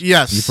works?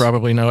 Yes. You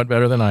probably know it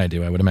better than I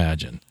do, I would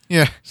imagine.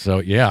 Yeah. So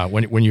yeah,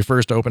 when you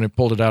first opened it,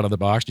 pulled it out of the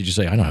box, did you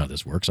say, "I know how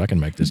this works. I can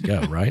make this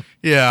go"? Right?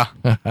 Yeah.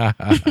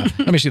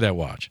 Let me see that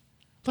watch.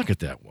 Look at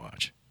that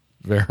watch.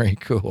 Very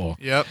cool.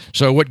 Yep.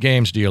 So what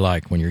games do you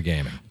like when you're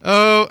gaming?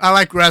 Oh, I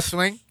like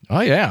wrestling. Oh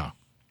yeah,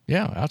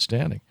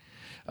 outstanding.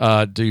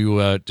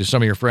 Do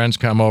some of your friends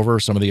come over?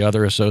 Some of the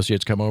other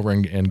associates come over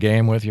and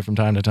game with you from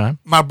time to time?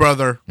 My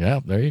brother.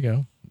 Yeah, there you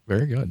go.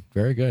 Very good,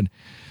 very good.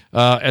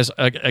 I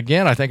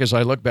think as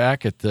I look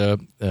back at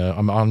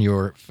I'm on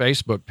your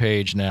Facebook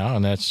page now,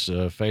 and that's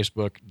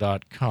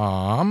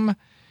facebook.com.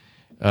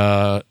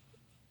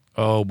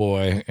 Oh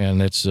boy,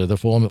 and it's the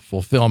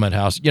Fulfillment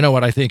House. You know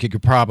what? I think you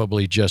could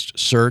probably just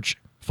search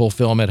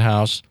Fulfillment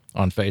House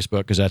on Facebook,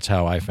 because that's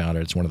how I found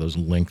it. It's one of those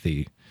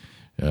lengthy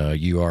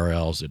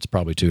URLs. It's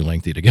probably too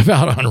lengthy to give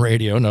out on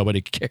radio. Nobody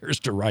cares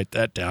to write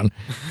that down.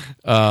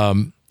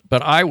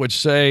 But I would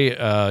say,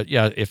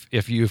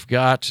 if you've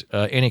got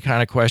any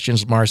kind of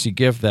questions, Marcy,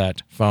 give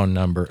that phone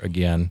number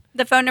again.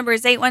 The phone number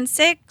is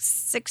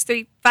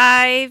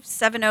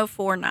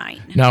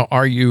 816-635-7049. Now,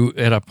 are you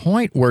at a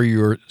point where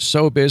you're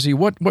so busy?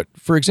 What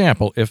for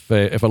example, if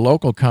a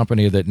local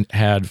company that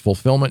had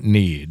fulfillment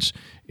needs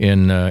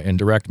in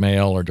direct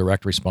mail or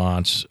direct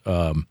response,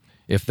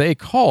 if they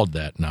called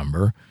that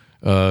number,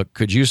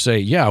 could you say,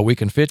 yeah, we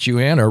can fit you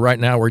in, or right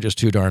now we're just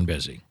too darn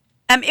busy?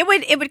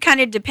 It would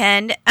kind of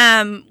depend.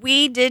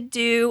 We did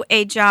do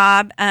a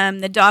job.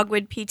 The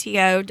Dogwood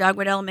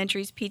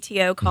Elementary's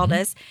PTO called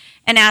us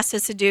and asked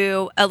us to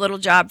do a little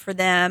job for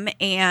them,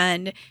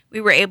 and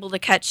we were able to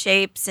cut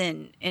shapes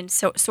and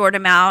sort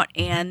them out.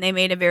 And they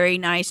made a very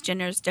nice,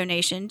 generous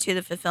donation to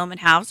the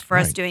fulfillment house for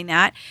us doing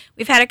that.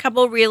 We've had a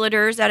couple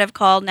realtors that have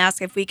called and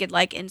asked if we could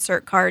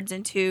insert cards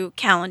into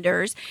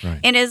calendars. Right.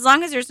 And as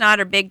long as there's not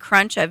a big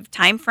crunch of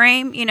time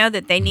frame,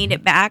 that they need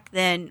it back,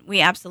 then we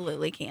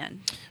absolutely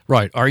can.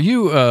 Right. Are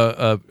you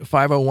a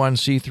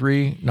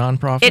 501c3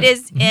 nonprofit? It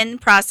is in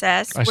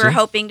process. I We're see.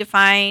 hoping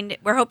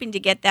to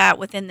get that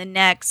within the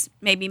next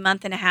maybe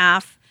month and a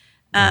half.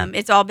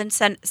 It's all been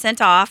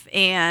sent off,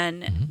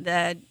 and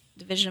the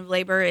Division of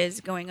Labor is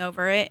going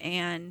over it,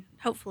 and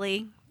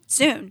hopefully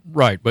soon.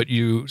 Right, but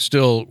you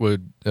still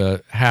would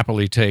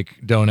happily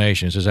take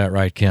donations. Is that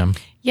right, Kim?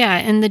 Yeah,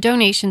 and the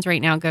donations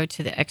right now go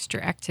to the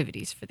extra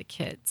activities for the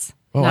kids,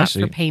 Oh, I not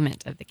see. for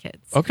payment of the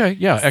kids. Okay,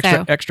 yeah,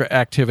 extra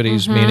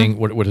activities, meaning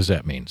what does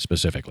that mean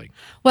specifically?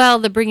 Well,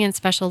 the bring in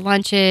special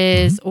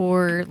lunches,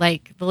 or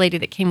like the lady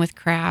that came with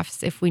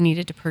crafts, if we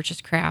needed to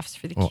purchase crafts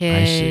for the Oh, I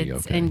kids see,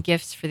 okay. and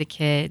gifts for the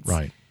kids.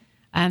 Right.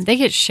 They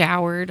get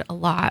showered a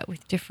lot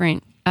with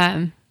different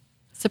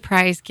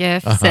surprise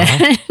gifts.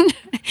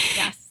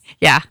 Yes.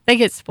 Yeah, they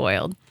get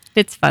spoiled.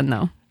 It's fun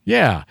though.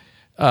 Yeah.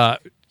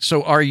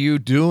 So are you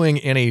doing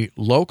any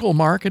local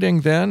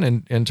marketing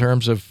then in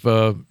terms of,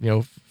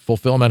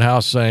 Fulfillment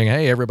House saying,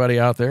 hey, everybody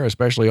out there,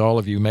 especially all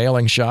of you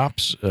mailing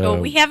shops? Well,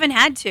 we haven't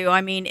had to.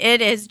 I mean,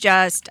 it is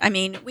just,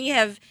 we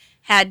have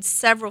had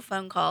several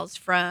phone calls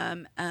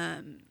from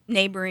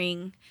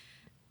neighboring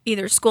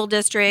either school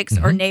districts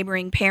or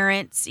neighboring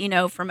parents,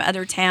 from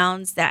other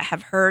towns that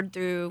have heard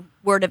through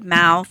word of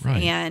mouth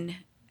and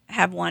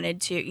have wanted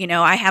to,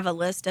 I have a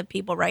list of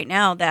people right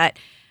now that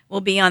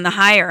will be on the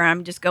hire.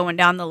 I'm just going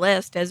down the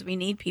list as we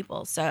need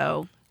people.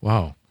 So.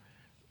 Wow.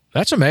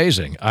 That's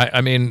amazing.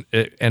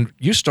 And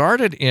you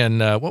started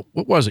in, what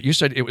was it? You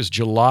said it was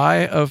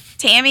July of?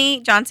 Tammy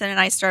Johnson and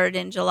I started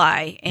in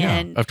July.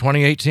 Of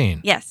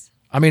 2018. Yes.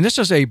 This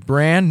is a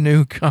brand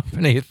new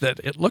company that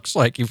it looks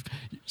like you've,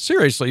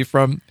 seriously,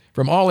 from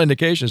all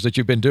indications that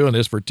you've been doing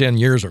this for 10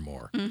 years or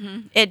more.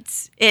 Mm-hmm.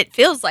 It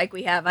feels like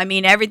we have.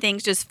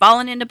 Everything's just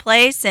fallen into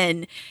place,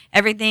 and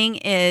everything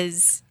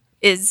is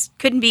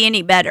couldn't be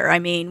any better.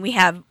 We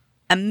have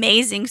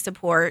amazing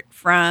support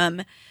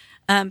from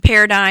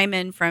Paradigm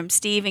and from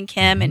Steve and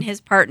Kim and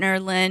his partner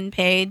Lynn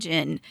Page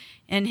and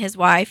his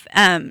wife.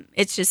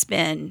 It's just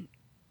been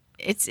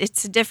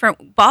it's a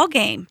different ball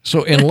game.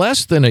 So in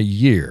less than a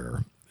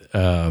year,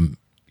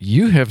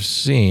 you have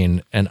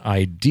seen an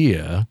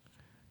idea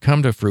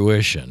come to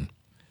fruition,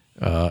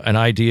 an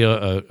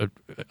idea,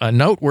 a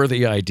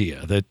noteworthy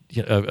idea that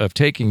of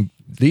taking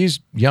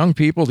these young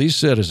people, these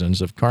citizens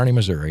of Kearney,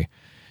 Missouri,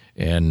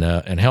 and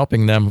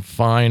helping them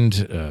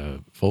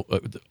find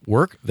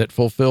work that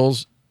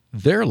fulfills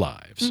their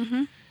lives,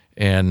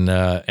 and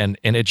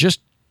it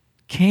just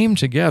came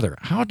together.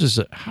 How does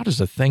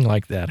a thing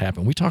like that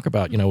happen? We talk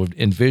about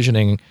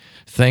envisioning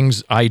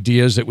things,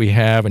 ideas that we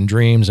have, and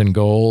dreams and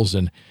goals,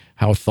 and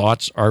how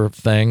thoughts are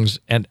things.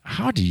 And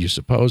how do you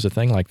suppose a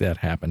thing like that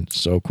happened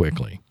so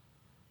quickly?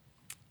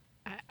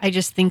 I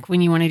just think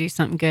when you want to do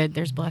something good,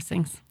 there's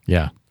blessings.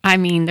 Yeah.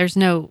 There's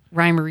no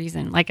rhyme or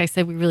reason. Like I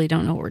said, we really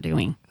don't know what we're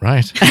doing.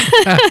 Right.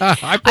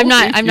 I'm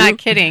not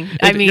kidding.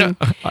 I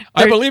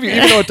believe you,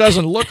 even though it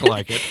doesn't look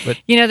like it. But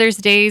there's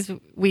days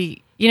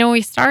when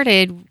we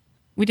started,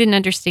 we didn't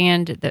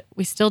understand that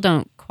we still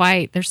don't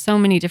quite. There's so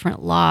many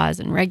different laws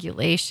and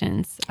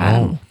regulations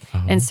and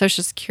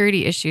Social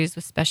Security issues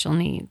with special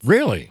needs.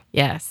 Really?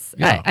 Yes.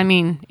 Yeah.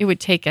 It would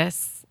take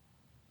us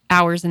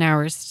hours and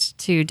hours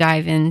to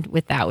dive in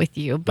with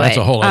you. But that's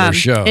a whole other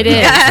show. It is.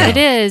 Yeah. It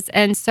is.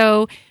 And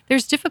so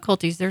there's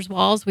difficulties. There's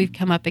walls we've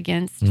come up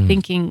against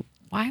thinking,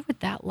 why would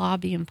that law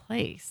be in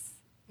place?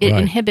 It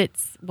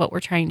inhibits what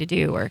we're trying to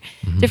do or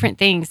different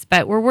things.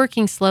 But we're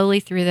working slowly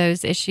through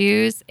those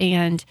issues,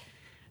 and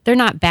they're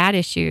not bad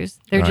issues.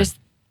 They're just,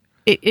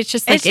 it's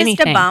just like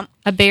anything. Just a bump.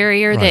 A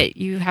barrier that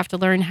you have to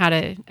learn how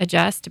to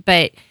adjust.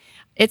 But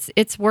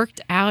it's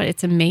worked out.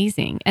 It's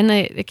amazing. And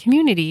the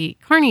community,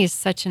 Kearney is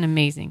such an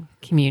amazing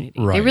community.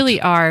 Right. They really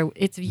are.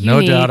 It's unique.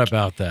 No doubt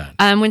about that.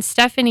 When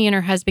Stephanie and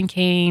her husband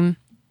came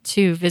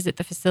to visit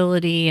the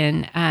facility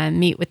and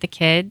meet with the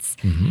kids,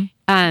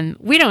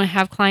 we don't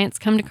have clients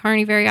come to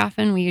Kearney very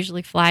often. We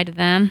usually fly to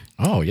them.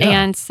 Oh, yeah.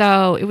 And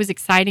so it was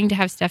exciting to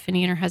have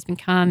Stephanie and her husband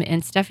come,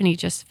 and Stephanie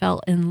just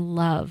fell in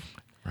love.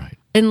 Right.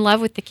 In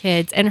love with the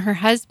kids and her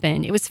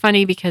husband. It was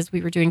funny because we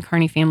were doing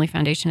Kearney Family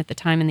Foundation at the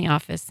time in the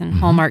office, and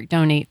Hallmark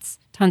donates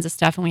tons of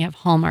stuff, and we have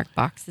Hallmark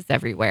boxes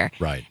everywhere.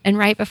 Right. And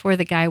right before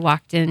the guy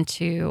walked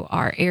into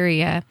our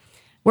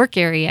work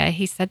area,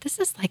 he said, "This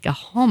is like a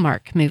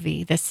Hallmark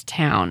movie, this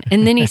town."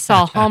 And then he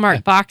saw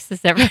Hallmark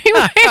boxes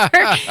everywhere.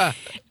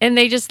 And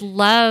they just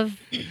love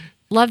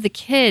the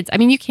kids.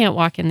 You can't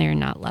walk in there and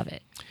not love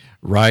it.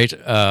 Right.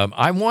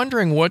 I'm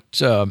wondering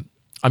what.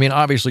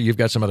 Obviously, you've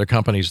got some other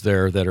companies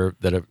there that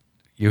are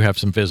you have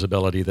some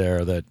visibility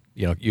there that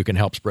you can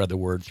help spread the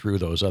word through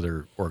those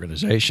other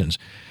organizations.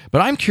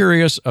 But I'm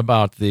curious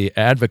about the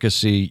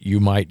advocacy you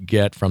might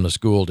get from the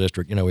school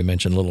district. We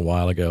mentioned a little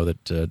while ago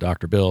that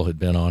Dr. Bill had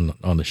been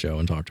on the show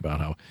and talked about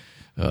how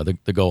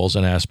the goals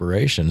and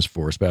aspirations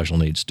for special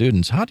needs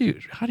students. How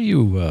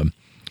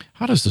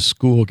does the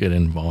school get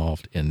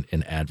involved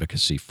in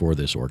advocacy for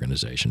this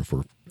organization,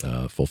 for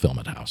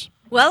Fulfillment House?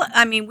 Well,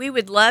 I mean, we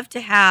would love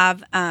to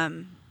have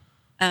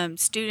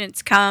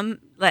students come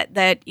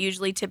that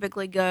usually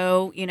typically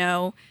go,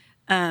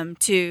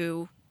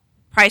 to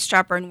Price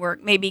Dropper and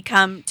work, maybe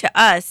come to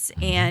us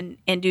and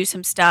do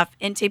some stuff,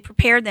 and to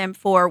prepare them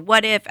for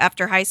what if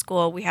after high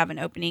school we have an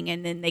opening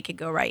and then they could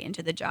go right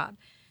into the job.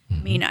 I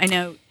mean, I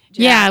know.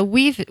 Jack. Yeah,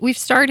 we've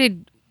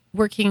started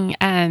working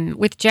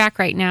with Jack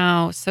right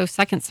now. So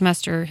second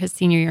semester, his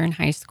senior year in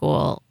high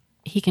school,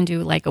 he can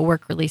do like a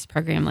work release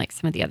program like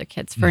some of the other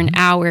kids. For an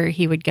hour,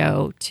 he would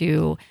go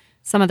to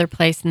some other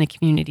place in the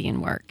community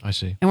and work. I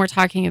see. And we're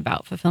talking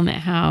about Fulfillment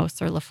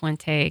House or La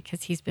Fuente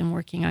because he's been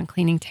working on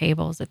cleaning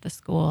tables at the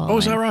school. Oh,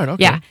 is that right?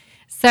 Okay. Yeah.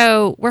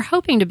 So we're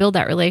hoping to build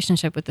that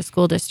relationship with the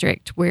school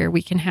district where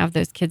we can have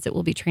those kids that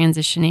will be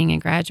transitioning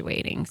and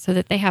graduating so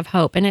that they have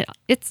hope. And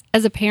it's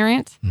as a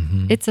parent,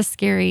 it's a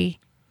scary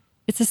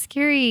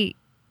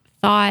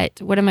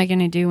thought. What am I going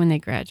to do when they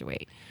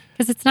graduate?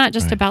 Because it's not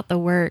just about the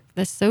work.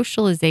 The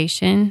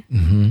socialization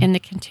and the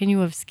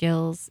continuum of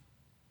skills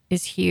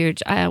is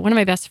huge. One of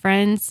my best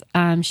friends,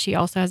 she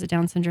also has a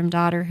Down syndrome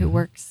daughter who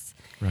works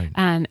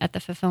at the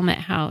Fulfillment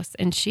House,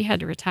 and she had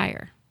to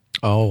retire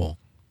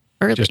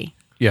early.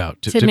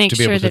 To make be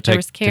sure able to that there take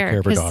was care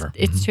of her daughter.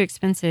 it's too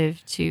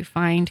expensive to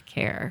find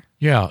care.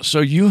 Yeah, so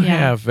you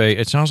have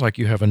it sounds like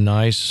you have a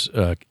nice,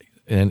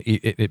 and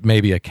it may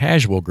be a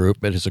casual group,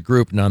 but it's a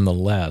group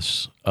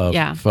nonetheless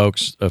of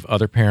folks, of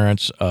other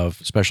parents, of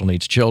special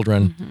needs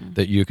children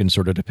that you can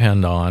sort of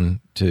depend on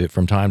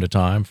from time to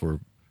time for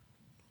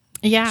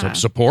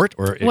support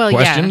or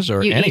questions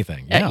or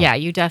anything.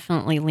 You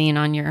definitely lean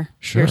on your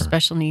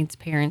special needs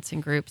parents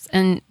and groups.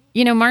 And,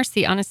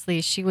 Marcy,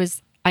 honestly, she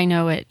was, I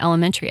know, an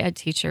elementary ed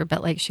teacher,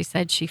 but like she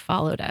said, she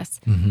followed us.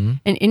 And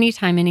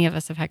anytime any of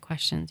us have had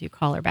questions, you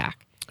call her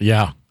back.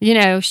 Yeah.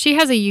 She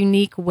has a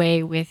unique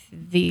way with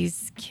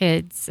these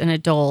kids and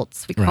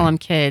adults. We call them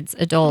kids,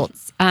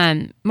 adults.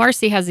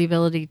 Marcy has the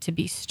ability to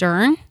be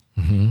stern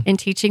in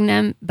teaching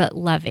them, but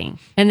loving.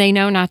 And they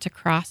know not to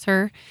cross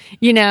her,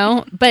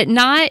 but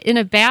not in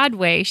a bad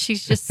way.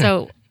 She's just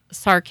so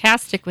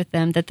sarcastic with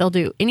them that they'll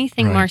do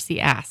anything Marcy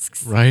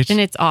asks. Right. And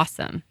it's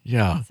awesome.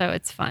 Yeah. So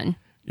it's fun.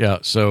 Yeah.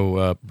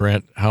 So,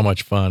 Brent, how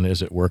much fun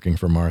is it working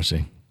for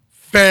Marcy?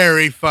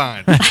 Very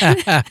fun.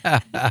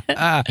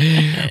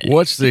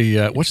 What's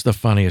the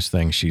funniest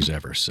thing she's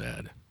ever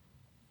said?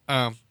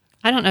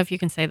 I don't know if you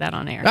can say that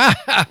on air.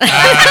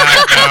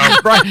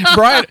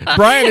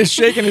 Brian is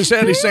shaking his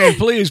head. He's saying,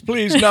 please,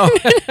 no.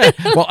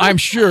 Well, I'm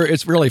sure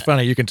it's really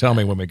funny. You can tell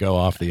me when we go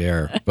off the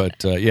air.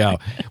 But,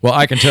 well,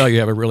 I can tell you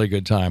have a really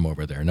good time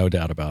over there. No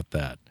doubt about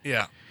that.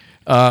 Yeah.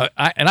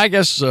 I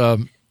guess,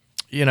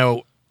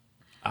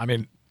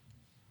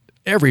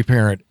 every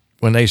parent,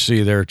 when they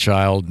see their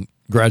child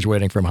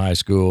graduating from high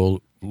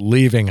school,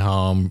 leaving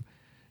home,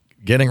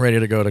 getting ready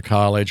to go to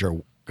college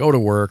or go to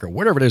work or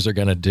whatever it is they're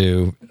going to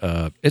do,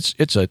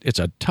 it's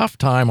a tough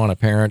time on a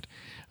parent.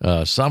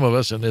 Some of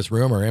us in this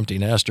room are empty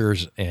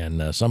nesters,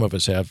 and some of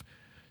us have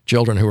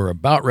children who are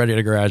about ready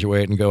to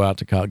graduate and go out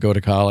to go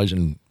to college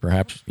and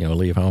perhaps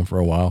leave home for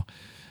a while.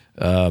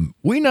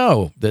 We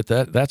know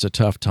that's a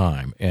tough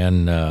time,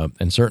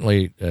 and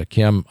certainly,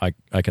 Kim,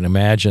 I can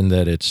imagine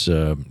that it's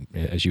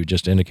as you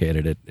just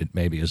indicated, it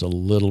maybe is a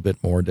little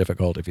bit more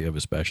difficult if you have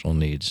a special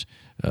needs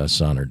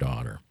son or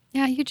daughter.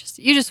 Yeah, you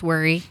just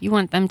worry. You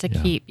want them to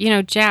keep,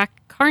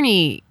 Jack,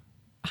 Kearney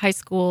High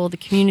School, the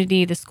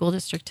community, the school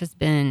district has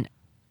been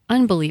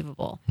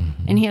unbelievable,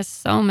 and he has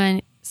so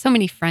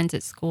many friends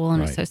at school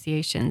and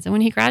associations, and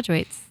when he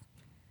graduates,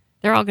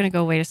 they're all going to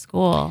go away to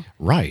school.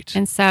 Right.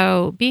 And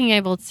so being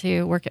able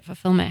to work at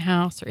Fulfillment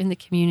House or in the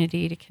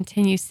community to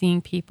continue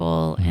seeing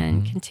people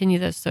and continue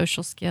those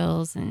social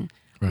skills and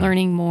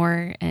learning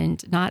more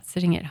and not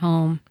sitting at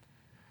home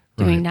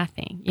doing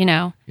nothing,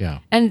 Yeah.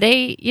 And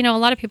they, a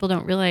lot of people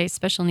don't realize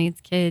special needs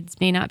kids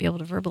may not be able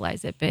to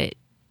verbalize it, but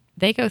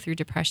they go through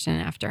depression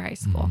after high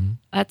school.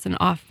 That's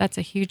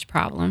a huge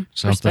problem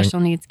for special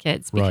needs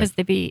kids because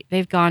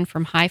they've gone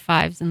from high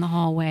fives in the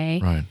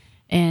hallway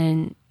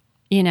and,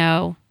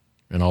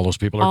 and all those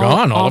people are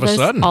gone all of a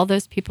sudden. All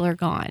those people are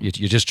gone. You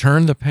just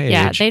turn the page.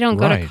 Yeah, they don't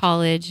go to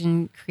college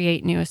and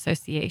create new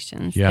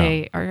associations. Yeah.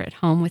 They are at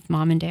home with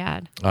mom and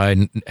dad.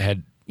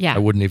 I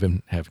wouldn't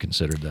even have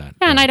considered that.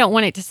 Yeah, and I don't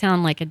want it to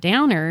sound like a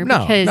downer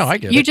because I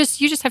get you it.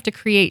 just have to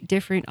create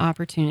different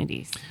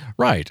opportunities.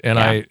 Right.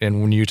 And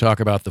and when you talk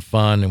about the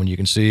fun and when you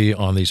can see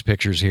on these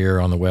pictures here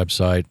on the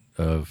website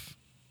of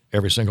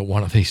every single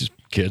one of these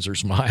kids are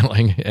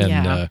smiling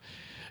and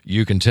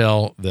you can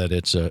tell that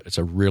it's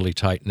a really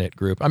tight-knit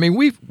group. I mean,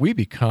 we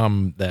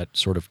become that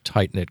sort of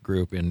tight-knit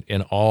group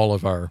in all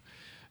of our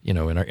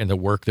in the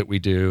work that we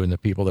do and the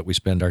people that we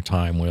spend our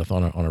time with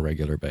on a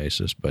regular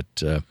basis.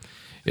 But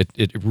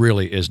it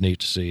really is neat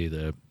to see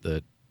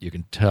the you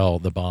can tell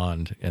the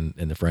bond and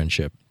the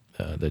friendship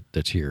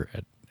that's here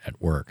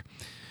at work.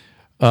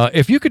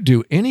 If you could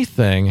do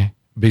anything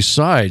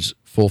besides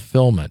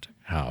Fulfillment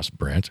House,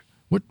 Brent,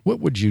 what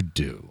would you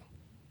do?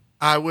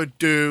 I would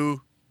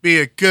be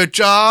a good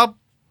job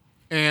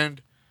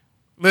and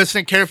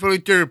listen carefully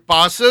to your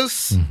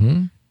bosses.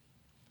 Mm-hmm.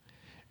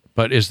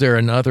 But is there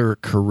another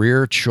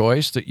career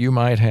choice that you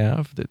might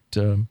have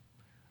that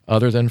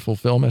other than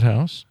Fulfillment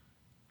House?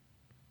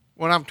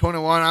 When I'm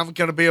 21, I'm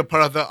going to be a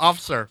part of the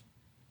officer.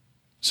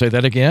 Say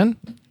that again?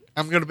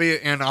 I'm going to be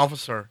an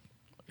officer.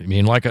 You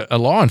mean like a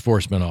law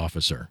enforcement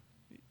officer?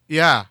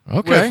 Yeah.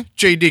 Okay. With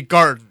J.D.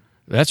 Garden.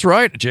 That's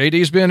right.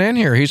 JD's been in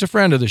here. He's a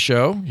friend of the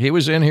show. He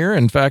was in here.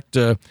 In fact,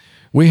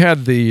 we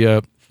had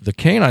the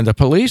canine, the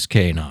police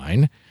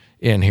canine,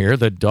 in here.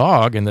 The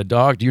dog.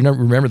 Do you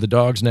remember the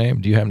dog's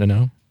name? Do you happen to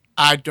know?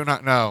 I do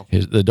not know.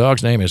 The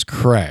dog's name is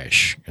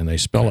Crash, and they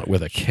spell it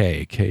with a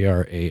K,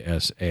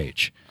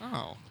 Krash.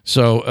 Oh.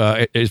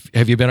 So,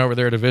 have you been over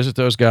there to visit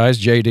those guys,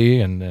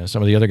 JD, and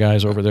some of the other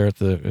guys over there at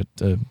the?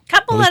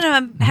 Couple of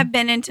them have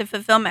been into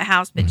Fulfillment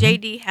House, but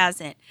JD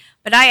hasn't.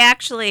 But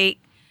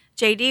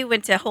JD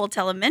went to Holt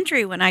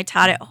Elementary when I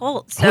taught at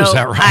Holt. So is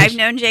that right? I've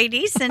known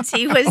JD since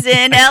he was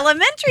in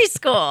elementary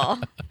school.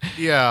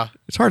 Yeah.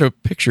 It's hard to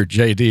picture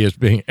JD as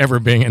ever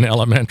being in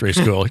elementary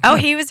school. Oh,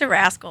 he was a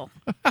rascal.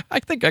 I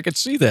think I could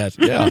see that.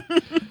 Yeah.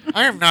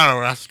 I am not a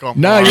rascal.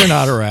 No, you're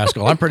not a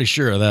rascal. I'm pretty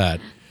sure of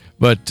that.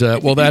 But,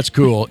 well, that's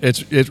cool.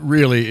 It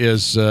really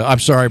is. I'm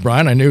sorry,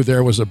 Brian. I knew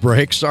there was a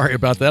break. Sorry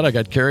about that. I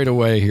got carried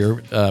away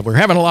here. We're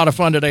having a lot of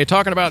fun today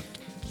talking about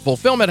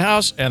Fulfillment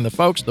House and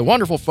the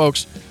wonderful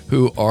folks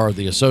who are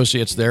the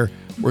associates there.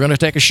 We're going to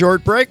take a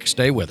short break.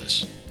 Stay with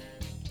us.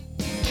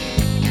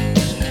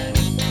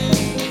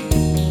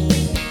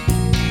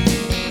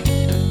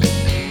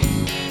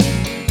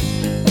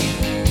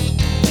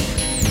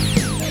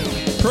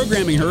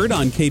 Programming heard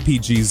on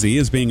KPGZ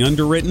is being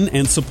underwritten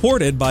and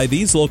supported by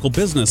these local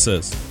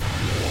businesses.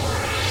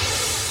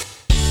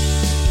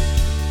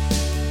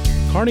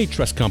 Kearney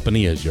Trust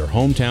Company is your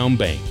hometown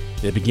bank.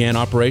 They began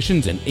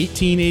operations in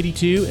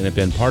 1882 and have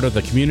been part of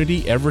the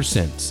community ever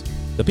since.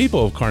 The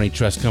people of Kearney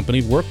Trust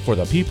Company work for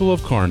the people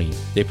of Kearney.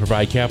 They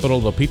provide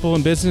capital to people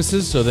and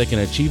businesses so they can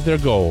achieve their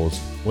goals.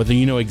 Whether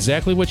you know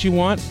exactly what you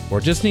want or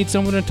just need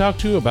someone to talk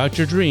to about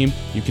your dream,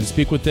 you can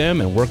speak with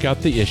them and work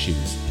out the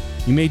issues.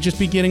 You may just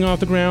be getting off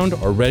the ground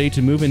or ready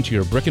to move into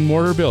your brick and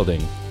mortar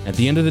building. At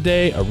the end of the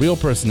day, a real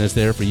person is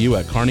there for you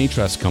at Kearney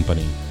Trust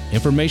Company.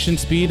 Information,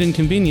 speed, and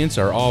convenience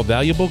are all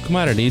valuable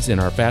commodities in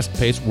our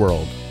fast-paced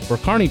world. For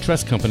Kearney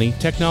Trust Company,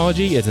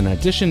 technology is an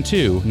addition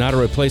to, not a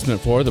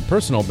replacement for, the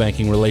personal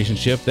banking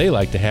relationship they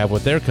like to have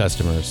with their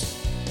customers.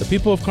 The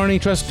people of Kearney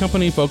Trust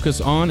Company focus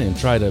on and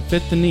try to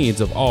fit the needs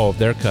of all of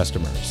their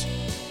customers.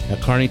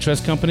 At Kearney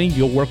Trust Company,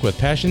 you'll work with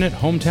passionate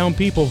hometown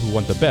people who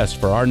want the best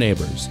for our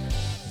neighbors.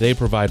 They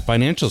provide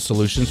financial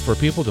solutions for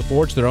people to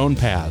forge their own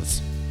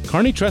paths.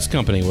 Kearney Trust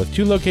Company, with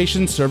 2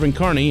 locations serving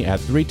Kearney at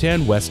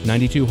 310 West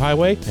 92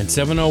 Highway and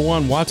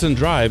 701 Watson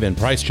Drive in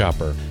Price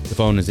Chopper. The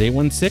phone is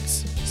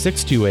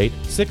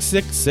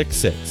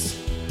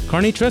 816-628-6666.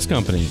 Kearney Trust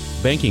Company,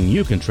 banking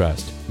you can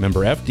trust. Member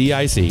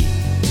FDIC.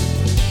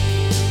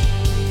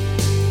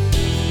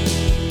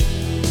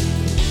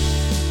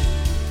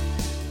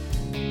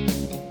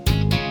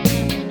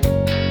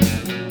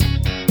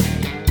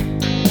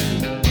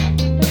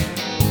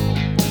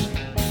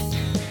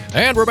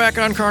 And we're back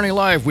on Kearney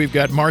Live. We've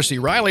got Marcy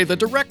Riley, the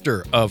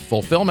director of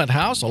Fulfillment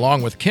House,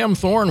 along with Kim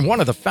Thorne, one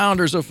of the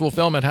founders of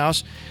Fulfillment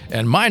House,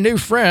 and my new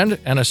friend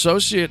and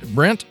associate,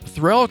 Brent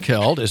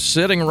Threlkeld, is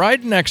sitting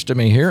right next to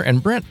me here.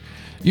 And Brent,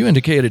 you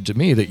indicated to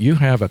me that you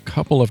have a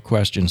couple of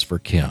questions for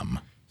Kim.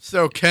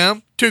 So,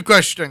 Kim, 2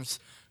 questions.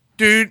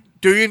 Do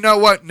you know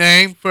what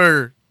name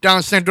for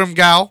Down syndrome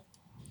gal?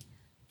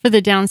 For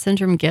the Down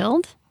Syndrome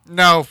Guild?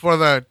 No, for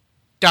the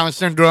Down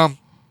syndrome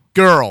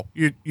girl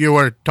you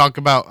were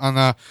talking about on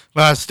the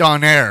last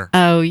on air.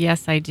 Oh,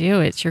 yes, I do.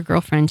 It's your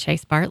girlfriend,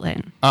 Chase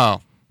Bartlett. Oh.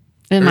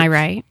 Am I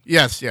right?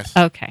 Yes.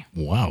 Okay.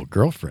 Wow,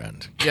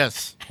 girlfriend.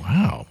 Yes.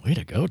 Wow, way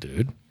to go,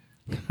 dude.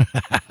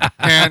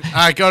 And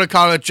I go to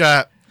college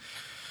at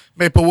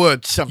Maple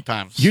Woods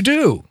sometimes. You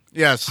do?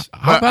 Yes.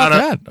 How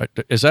about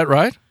that? Is that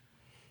right?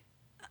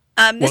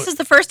 This is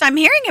the first I'm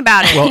hearing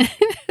about it. Well,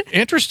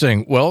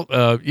 interesting. Well,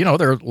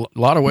 there are a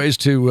lot of ways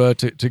to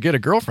get a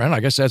girlfriend. I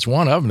guess that's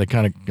one of them. The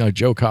kind of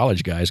Joe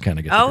College guys kind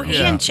of get. Oh, he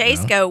and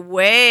Chase go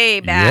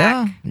way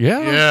back.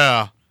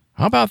 Yeah.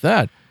 How about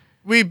that?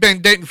 We've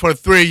been dating for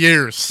 3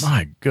 years.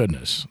 My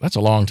goodness, that's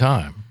a long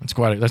time.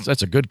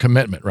 That's a good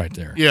commitment right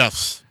there.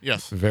 Yes.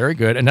 Very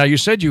good. And now you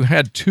said you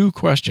had 2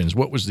 questions.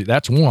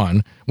 That's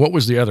one. What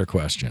was the other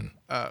question?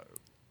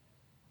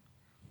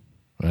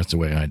 That's the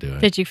way I do it.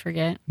 Did you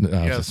forget?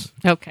 Yes.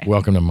 Okay.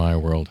 Welcome to my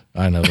world.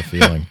 I know the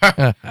feeling.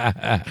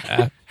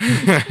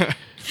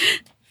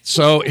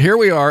 So here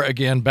we are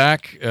again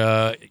back,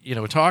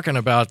 talking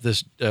about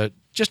this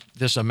just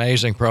this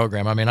amazing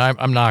program. I mean,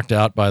 I'm knocked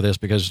out by this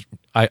because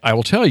I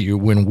will tell you,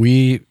 when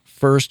we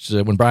first,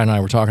 when Brian and I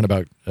were talking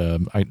about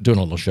doing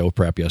a little show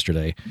prep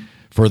yesterday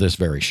for this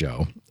very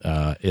show,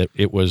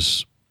 it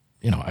was,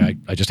 I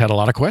just had a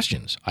lot of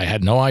questions. I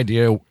had no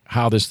idea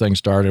how this thing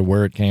started,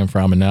 where it came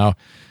from, and now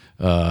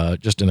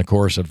just in the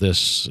course of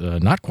this,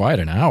 not quite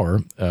an hour,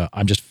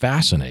 I'm just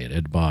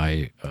fascinated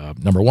by,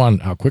 number one,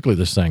 how quickly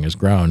this thing has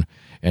grown,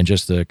 and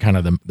just the kind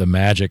of the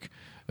magic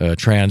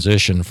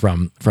transition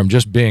from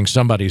just being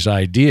somebody's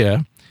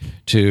idea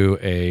to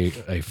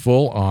a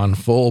full-on,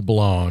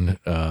 full-blown,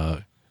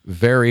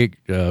 very,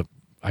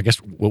 I guess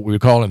what we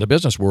would call in the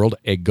business world,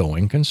 a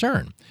going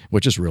concern,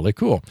 which is really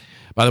cool.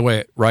 By the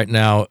way, right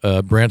now,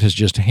 Brent has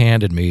just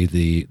handed me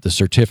the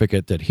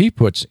certificate that he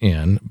puts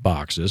in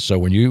boxes. So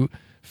when you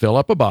fill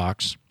up a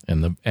box,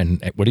 and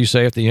what do you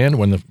say at the end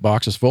when the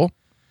box is full?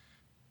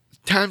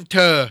 Time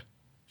to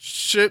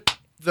ship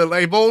the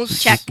labels.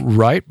 Check.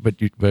 Right, but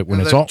when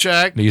And it's then all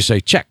check. you say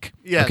check.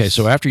 Yes. Okay,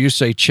 so after you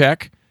say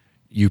check,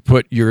 you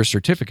put your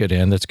certificate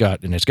in it's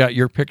got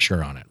your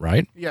picture on it,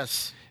 right?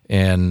 Yes.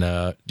 And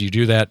do you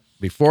do that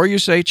before you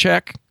say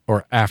check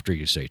or after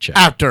you say check?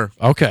 After.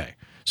 Okay,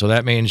 so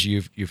that means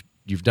you've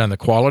done the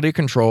quality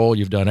control.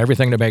 You've done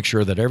everything to make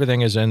sure that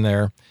everything is in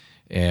there,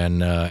 and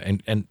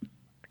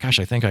gosh,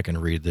 I think I can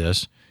read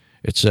this.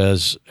 It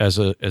says, as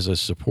a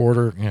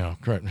supporter,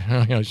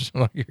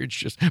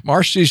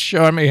 Marcy's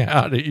showing me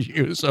how to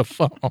use a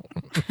phone,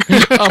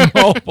 a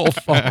mobile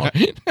phone.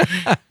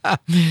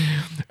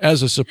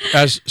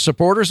 As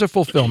supporters of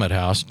Fulfillment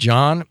House,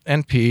 John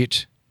and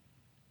Pete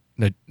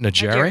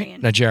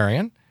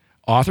Najarian,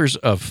 authors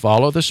of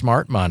Follow the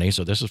Smart Money,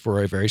 so this is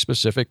for a very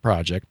specific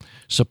project,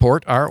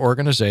 support our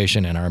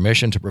organization and our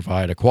mission to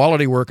provide a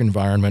quality work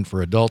environment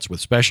for adults with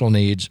special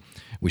needs.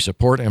 We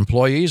support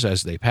employees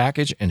as they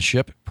package and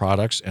ship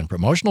products and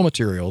promotional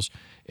materials,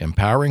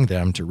 empowering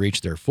them to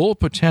reach their full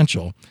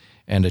potential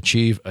and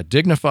achieve a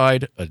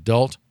dignified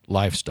adult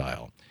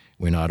lifestyle.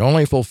 We not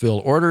only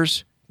fulfill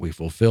orders, we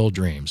fulfill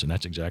dreams. And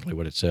that's exactly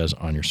what it says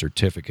on your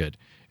certificate.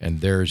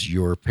 And there's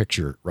your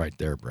picture right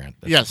there, Brent.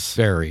 That's Yes.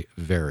 Very,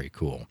 very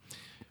cool.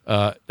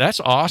 That's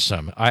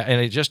awesome.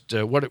 And it just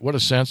what a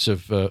sense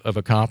of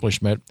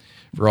accomplishment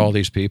for all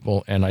these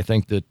people. And I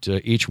think that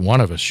each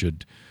one of us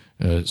should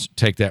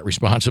take that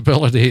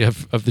responsibility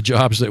of the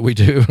jobs that we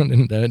do.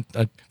 And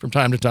from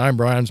time to time,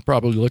 Brian's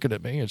probably looking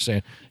at me and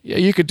saying, "Yeah,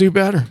 you could do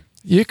better.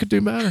 You could do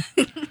better."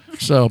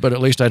 So, but at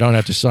least I don't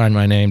have to sign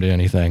my name to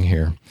anything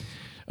here.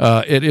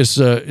 It's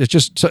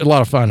just a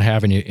lot of fun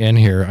having you in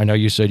here. I know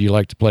you said you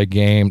like to play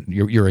game.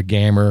 You're a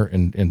gamer,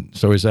 and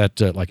so is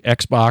that like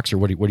Xbox, or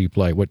what do you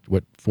play? What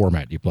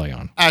format do you play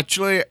on?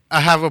 Actually,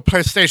 I have a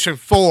PlayStation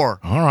 4.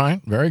 All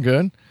right, very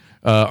good.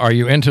 Are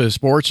you into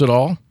sports at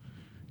all?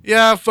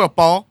 Yeah,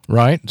 football.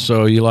 Right.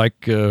 So you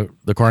like the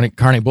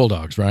Kearney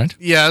Bulldogs, right?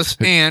 Yes,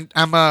 and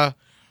I'm a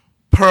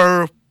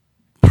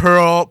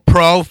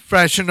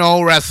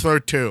professional wrestler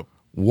too.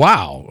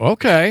 Wow.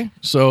 Okay.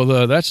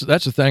 So that's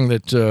a thing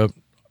that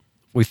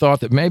we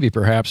thought that maybe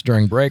perhaps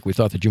during break we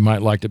thought that you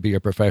might like to be a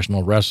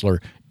professional wrestler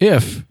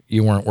if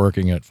you weren't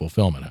working at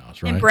Fulfillment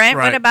House, right? And Brent,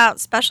 what Right. about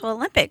Special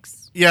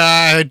Olympics? Yeah,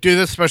 I do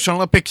the Special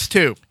Olympics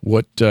too.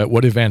 What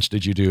events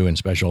did you do in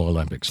Special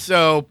Olympics?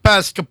 So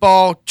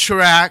basketball,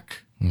 track,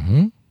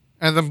 and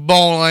then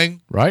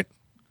bowling. Right.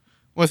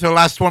 What's the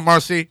last one,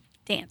 Marcy?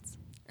 Dance.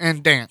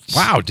 And dance.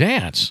 Wow,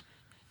 dance.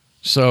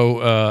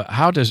 So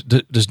how does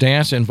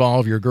dance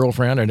involve your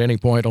girlfriend at any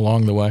point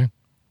along the way?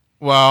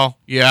 Well,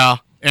 yeah,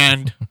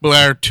 and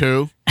Blair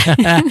too.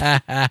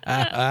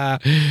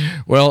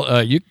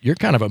 Well, you're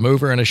kind of a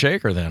mover and a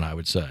shaker then, I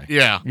would say.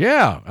 Yeah.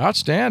 Yeah,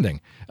 outstanding.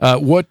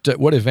 What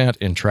event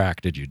in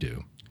track did you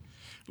do?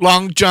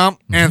 Long jump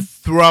and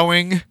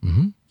throwing,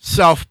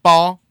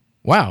 softball,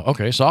 Wow,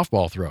 okay,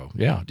 softball throw.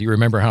 Yeah. Do you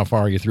remember how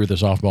far you threw the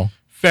softball?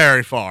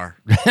 very far.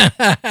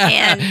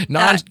 And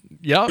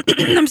Yep.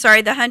 I'm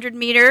sorry, the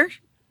 100-meter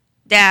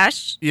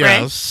dash.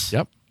 Yes.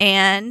 Yep.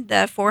 And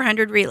the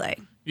 400 relay.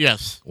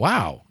 Yes.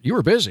 Wow, you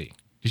were busy.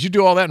 Did you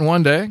do all that in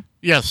one day?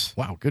 Yes.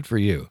 Wow, good for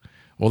you.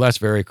 Well, that's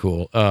very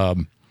cool.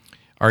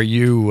 Are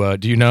you?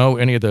 Do you know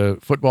any of the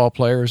football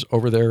players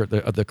over there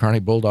at the Kearney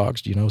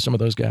Bulldogs? Do you know some of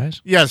those guys?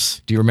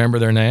 Yes. Do you remember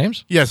their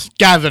names? Yes.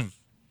 Gavin.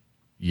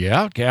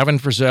 Yeah, Gavin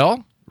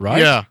Frizzell, right?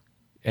 Yeah.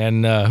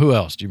 And who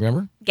else? Do you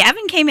remember?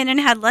 Gavin came in and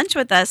had lunch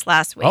with us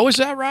last week. Oh, is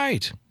that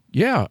right?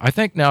 Yeah, I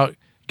think now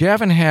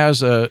Gavin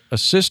has a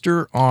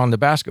sister on the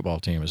basketball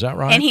team. Is that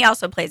right? And he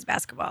also plays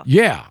basketball.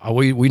 Yeah,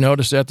 we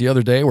noticed that the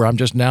other day. Where I'm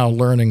just now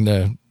learning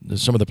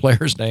some of the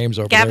players' names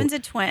over Gavin's there.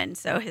 a twin,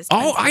 so his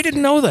twin Oh, I sister.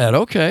 didn't know that.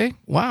 Okay,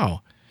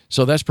 wow.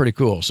 So that's pretty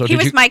cool. So He did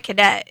was you? my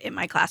cadet in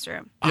my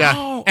classroom. Yeah.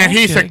 Oh, And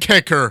he's a okay.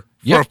 kicker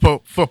Yep.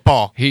 for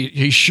football.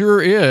 He sure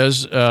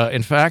is.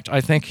 In fact, I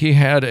think he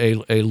had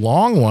a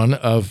long one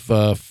of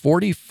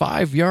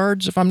 45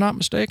 yards, if I'm not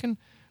mistaken,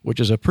 which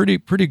is a pretty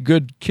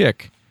good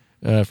kick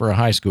for a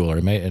high schooler.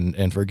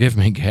 And forgive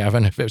me,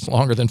 Gavin, if it's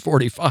longer than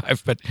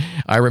 45, but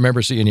I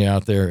remember seeing you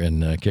out there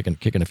and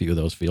kicking a few of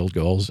those field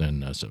goals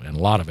and a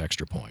lot of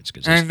extra points.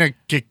 And the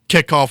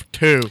kickoff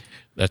too.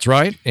 That's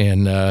right,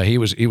 and he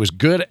was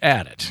good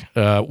at it.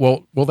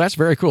 Well, that's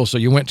very cool. So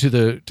you went to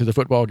the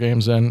football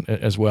games then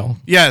as well?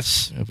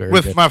 Yes, Very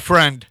with good. my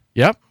friend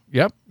Yep.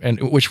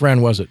 And which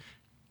friend was it?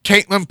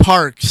 Caitlin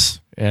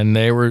Parks. And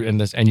they were in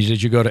this. And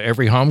did you go to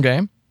every home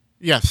game?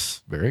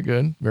 Yes. Very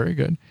good. Very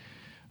good.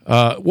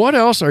 What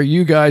else are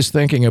you guys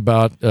thinking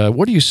about?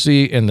 What do you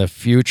see in the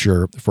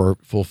future for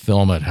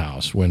Fulfillment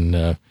House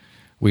when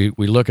we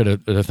look at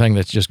a thing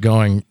that's just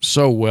going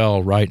so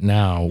well right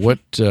now?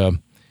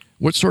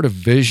 What sort of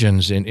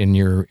visions in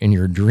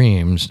your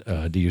dreams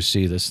do you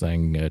see this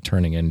thing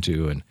turning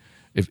into and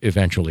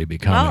eventually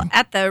becoming? Well,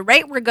 at the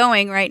rate we're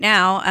going right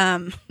now,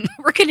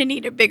 we're going to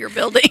need a bigger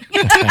building.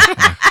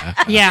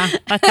 Yeah,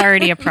 that's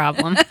already a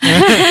problem.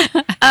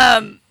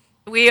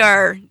 We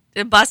are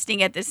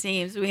busting at the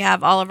seams. We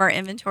have all of our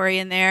inventory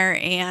in there,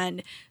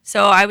 and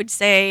so I would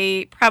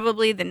say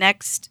probably the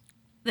next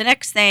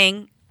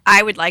thing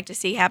I would like to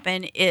see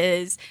happen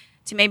is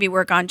to maybe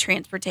work on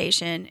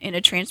transportation in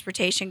a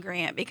transportation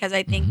grant, because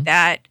I think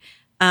that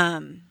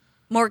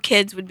more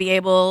kids would be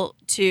able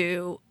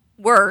to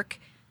work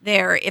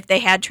there if they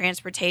had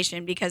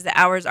transportation, because the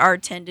hours are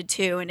 10 to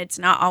 2 and it's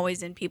not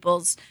always in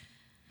people's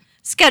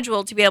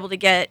schedule to be able to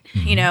get,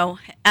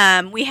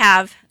 we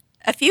have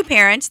a few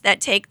parents that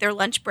take their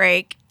lunch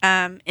break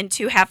in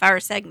 2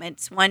 half-hour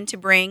segments, one to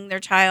bring their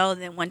child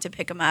and then one to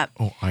pick them up.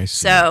 Oh, I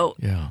see. So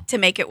yeah. to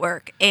make it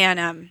work.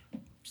 And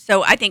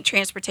so I think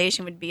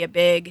transportation would be a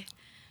big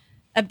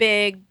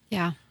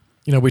Yeah.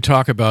 We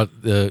talk about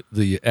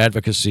the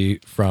advocacy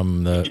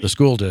from the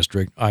school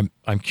district.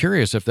 I'm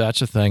curious if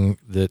that's a thing,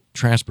 that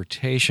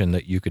transportation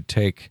that you could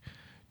take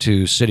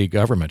to city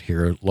government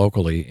here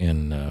locally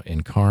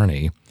in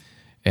Kearney,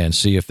 and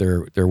see if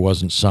there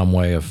wasn't some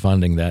way of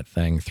funding that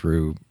thing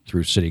through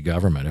city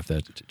government.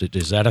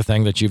 Is that a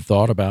thing that you've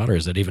thought about, or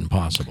is it even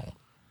possible?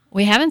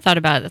 We haven't thought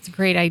about it. That's a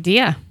great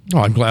idea. Oh,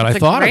 I'm glad I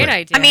thought of it. Great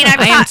idea. I mean,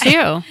 I am too.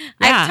 Yeah.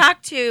 I've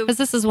talked to because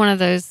this is one of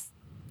those.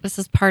 This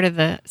is part of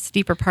the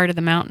steeper part of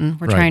the mountain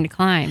we're trying to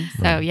climb.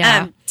 So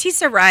yeah,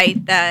 Tisa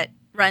Wright, that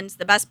runs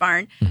the bus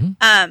barn,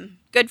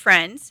 good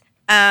friends.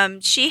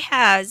 She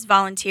has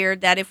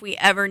volunteered that if we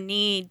ever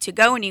need to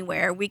go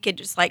anywhere, we could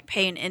just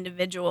pay an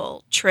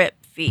individual trip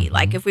fee.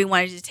 Like if we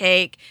wanted to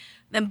take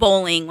them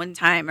bowling one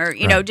time,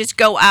 or just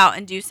go out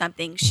and do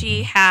something.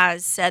 She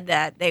has said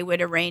that they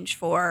would arrange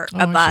for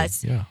a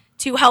bus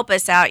to help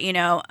us out.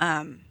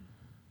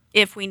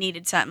 If we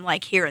needed something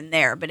like here and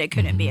there, but it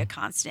couldn't be a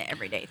constant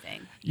everyday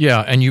thing.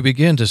 Yeah, and you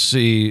begin to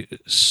see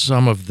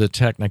some of the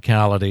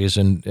technicalities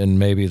and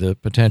maybe the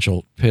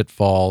potential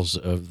pitfalls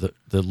of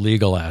the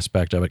legal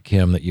aspect of it,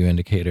 Kim, that you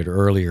indicated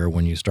earlier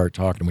when you start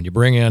talking. When you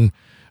bring in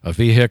a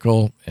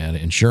vehicle and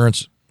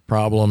insurance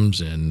problems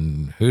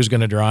and who's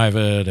going to drive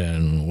it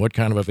and what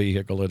kind of a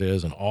vehicle it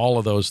is and all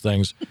of those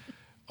things,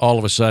 all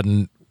of a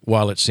sudden,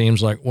 while it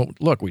seems like, well,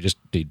 look, we just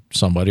need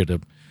somebody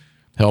to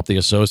help the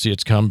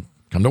associates come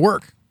to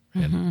work.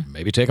 And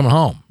maybe take them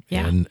home.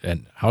 Yeah.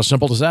 And how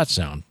simple does that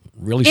sound?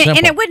 Really simple.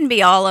 And it wouldn't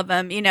be all of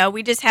them.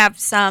 We just have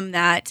some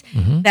that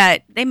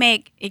they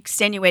make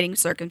extenuating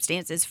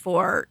circumstances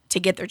to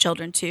get their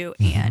children to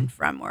and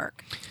from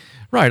work.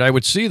 Right. I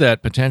would see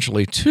that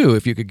potentially too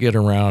if you could get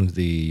around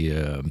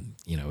the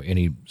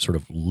any sort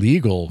of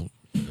legal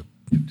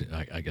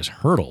I guess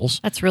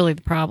hurdles. that's really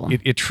the problem.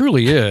 It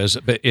truly is.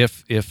 But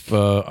if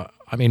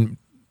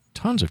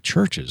tons of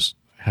churches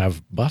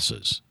have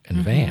buses and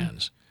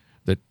vans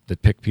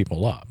that pick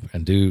people up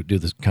and do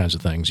the kinds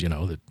of things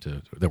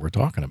that we're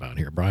talking about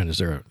here. Brian, is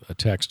there a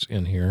text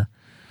in here?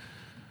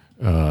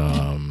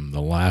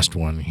 The last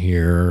one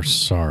here.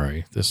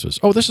 Sorry, this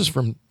is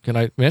from. Can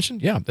I mention?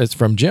 Yeah, it's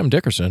from Jim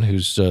Dickerson,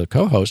 who's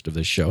co-host of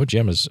this show.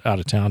 Jim is out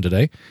of town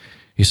today.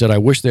 He said, "I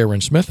wish they were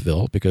in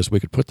Smithville because we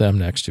could put them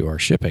next to our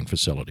shipping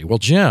facility." Well,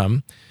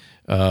 Jim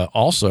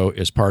also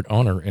is part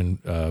owner and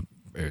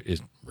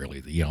is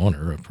really the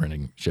owner of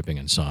Printing, Shipping,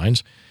 and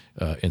Signs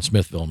in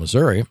Smithville,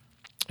 Missouri.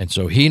 And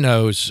so he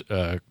knows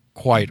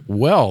quite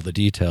well the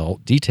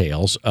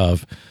details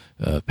of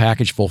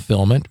package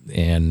fulfillment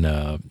and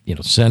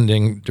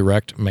sending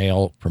direct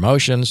mail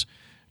promotions,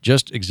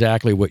 just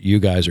exactly what you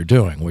guys are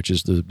doing, which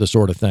is the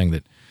sort of thing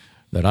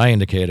that I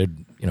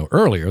indicated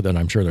earlier. That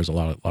I'm sure there's a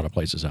lot of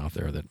places out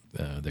there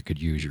that could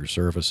use your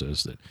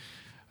services.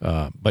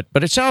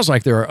 But it sounds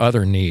like there are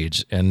other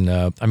needs. And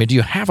do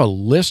you have a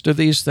list of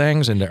these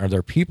things? And are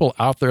there people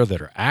out there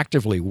that are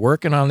actively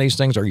working on these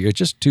things? Or are you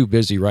just too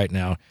busy right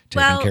now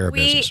taking care of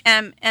business?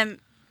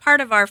 Part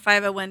of our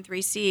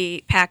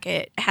 501(c)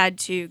 packet had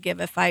to give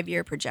a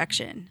 5-year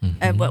projection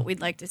of what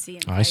we'd like to see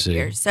in 5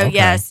 years. So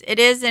yes, it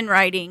is in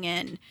writing,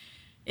 and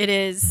it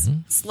is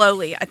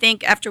slowly. I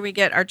think after we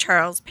get our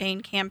Charles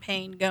Payne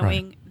campaign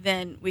going,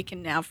 then we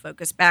can now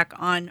focus back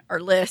on our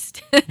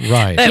list.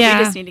 Right. But we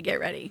just need to get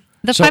ready.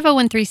 The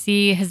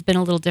 501(c) has been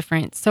a little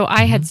different. So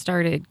I had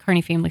started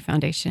Kearney Family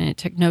Foundation, and it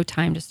took no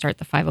time to start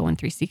the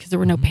 501(c) because there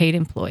were no paid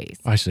employees.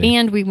 I see.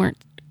 And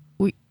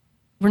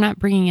we're not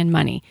bringing in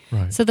money.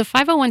 Right. So the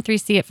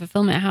 501(c) at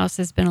Fulfillment House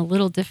has been a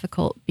little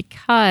difficult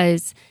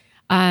because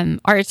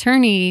our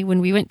attorney, when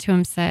we went to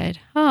him, said,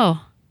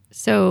 "Oh,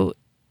 so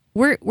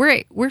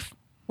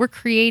we're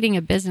creating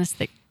a business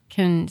that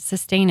can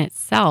sustain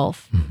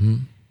itself.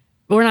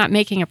 We're not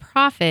making a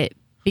profit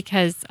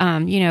because,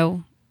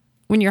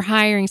 when you're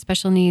hiring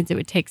special needs, it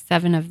would take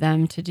 7 of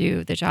them to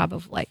do the job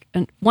of like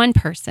one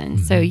person.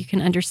 So you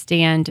can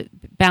understand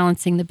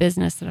balancing the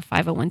business at a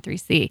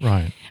 501(c)(3).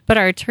 Right. But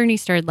our attorney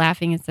started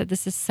laughing and said,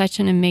 "This is such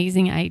an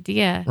amazing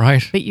idea,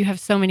 Right. but you have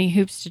so many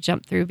hoops to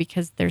jump through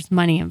because there's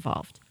money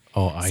involved."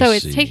 Oh, I So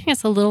see. it's taking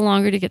us a little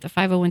longer to get the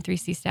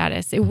 501(c)(3)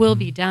 status. It will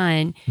be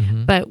done,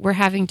 but we're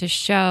having to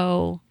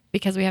show,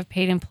 because we have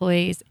paid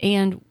employees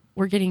and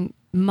we're getting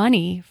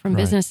money from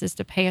businesses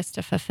to pay us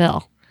to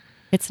fulfill.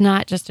 It's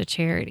not just a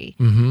charity.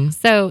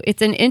 So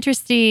it's an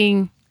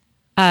interesting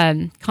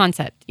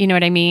concept. You know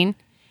what I mean?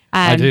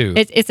 I do.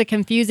 It's a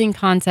confusing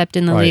concept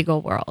in the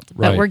legal world,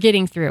 but we're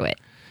getting through it.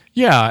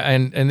 Yeah,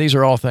 and these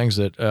are all things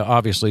that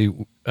obviously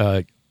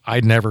I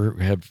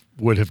never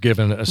would have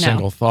given a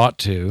single thought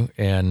to,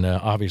 and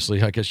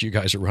obviously I guess you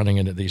guys are running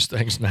into these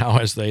things now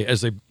as they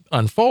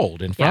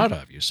unfold in front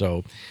of you.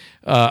 So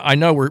I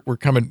know we're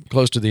coming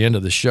close to the end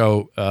of the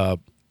show,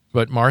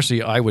 but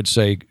Marcy, I would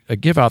say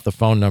give out the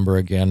phone number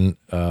again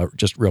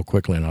just real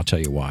quickly, and I'll tell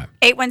you why.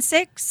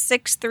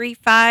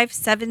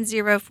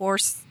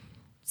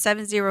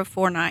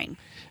 816-635-7049.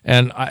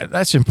 And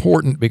that's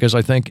important because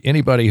I think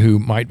anybody who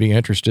might be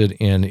interested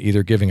in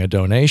either giving a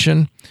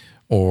donation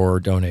or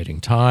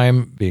donating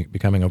time,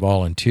 becoming a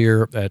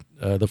volunteer at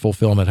the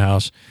Fulfillment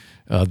House,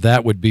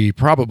 that would be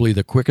probably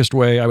the quickest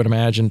way, I would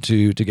imagine,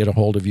 to get a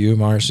hold of you,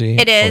 Marcy.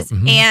 It is.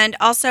 And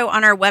also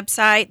on our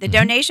website, the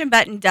donation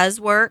button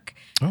does work.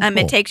 Cool.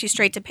 It takes you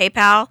straight to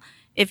PayPal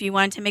if you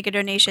want to make a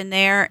donation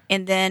there.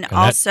 And then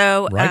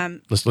also...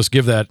 let's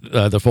give that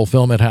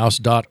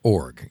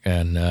thefulfillmenthouse.org.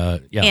 And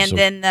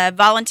then the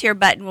volunteer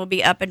button will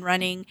be up and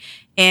running,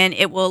 and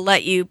it will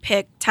let you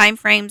pick time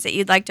frames that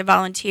you'd like to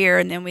volunteer,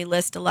 and then we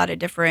list a lot of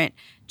different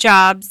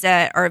jobs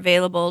that are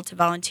available to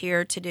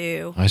volunteer to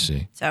do. I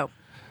see. So...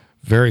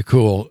 Very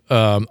cool.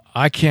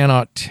 I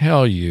cannot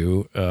tell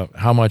you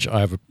how much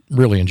I've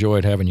really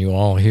enjoyed having you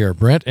all here.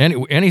 Brent,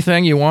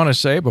 anything you want to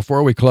say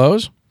before we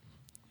close?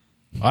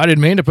 I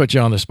didn't mean to put you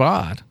on the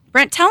spot.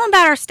 Brent, tell them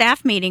about our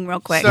staff meeting real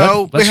quick.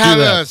 So we Let's do have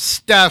that. a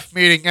staff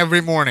meeting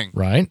every morning.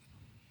 Right?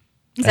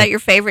 Is that your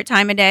favorite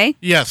time of day?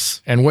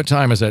 Yes, And what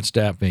time is that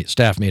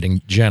staff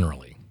meeting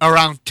generally?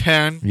 around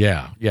 10.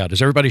 Yeah.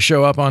 Does everybody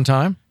show up on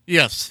time?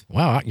 Yes.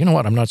 Wow, you know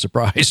what? I'm not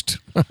surprised.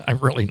 I'm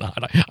really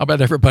not. I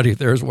bet everybody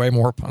there is way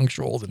more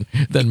punctual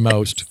than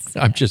most.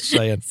 I'm just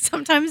saying.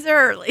 Sometimes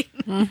they're early.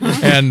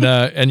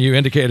 And you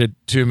indicated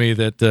to me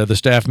that the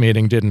staff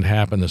meeting didn't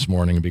happen this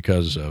morning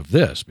because of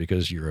this,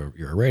 because you're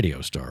a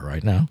radio star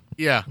right now.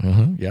 Yeah.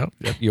 Yeah,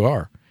 you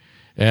are.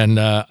 And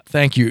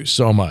thank you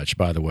so much,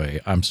 by the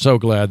way. I'm so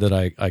glad that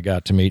I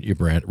got to meet you,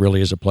 Brent. It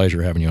really is a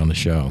pleasure having you on the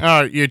show.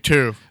 All right, you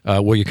too.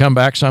 Will you come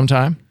back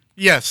sometime?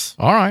 Yes.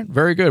 All right,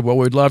 very good. Well,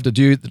 we'd love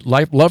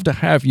to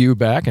have you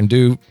back and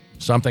do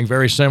something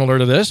very similar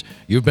to this.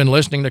 You've been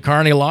listening to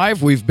Kearney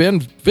Live. We've been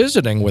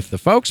visiting with the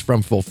folks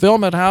from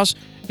Fulfillment House.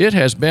 It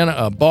has been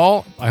a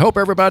ball. I hope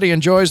everybody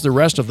enjoys the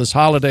rest of this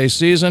holiday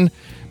season.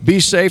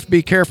 Be safe,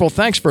 be careful.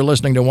 Thanks for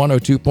listening to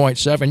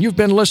 102.7. You've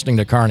been listening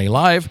to Kearney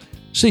Live.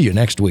 See you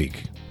next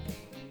week.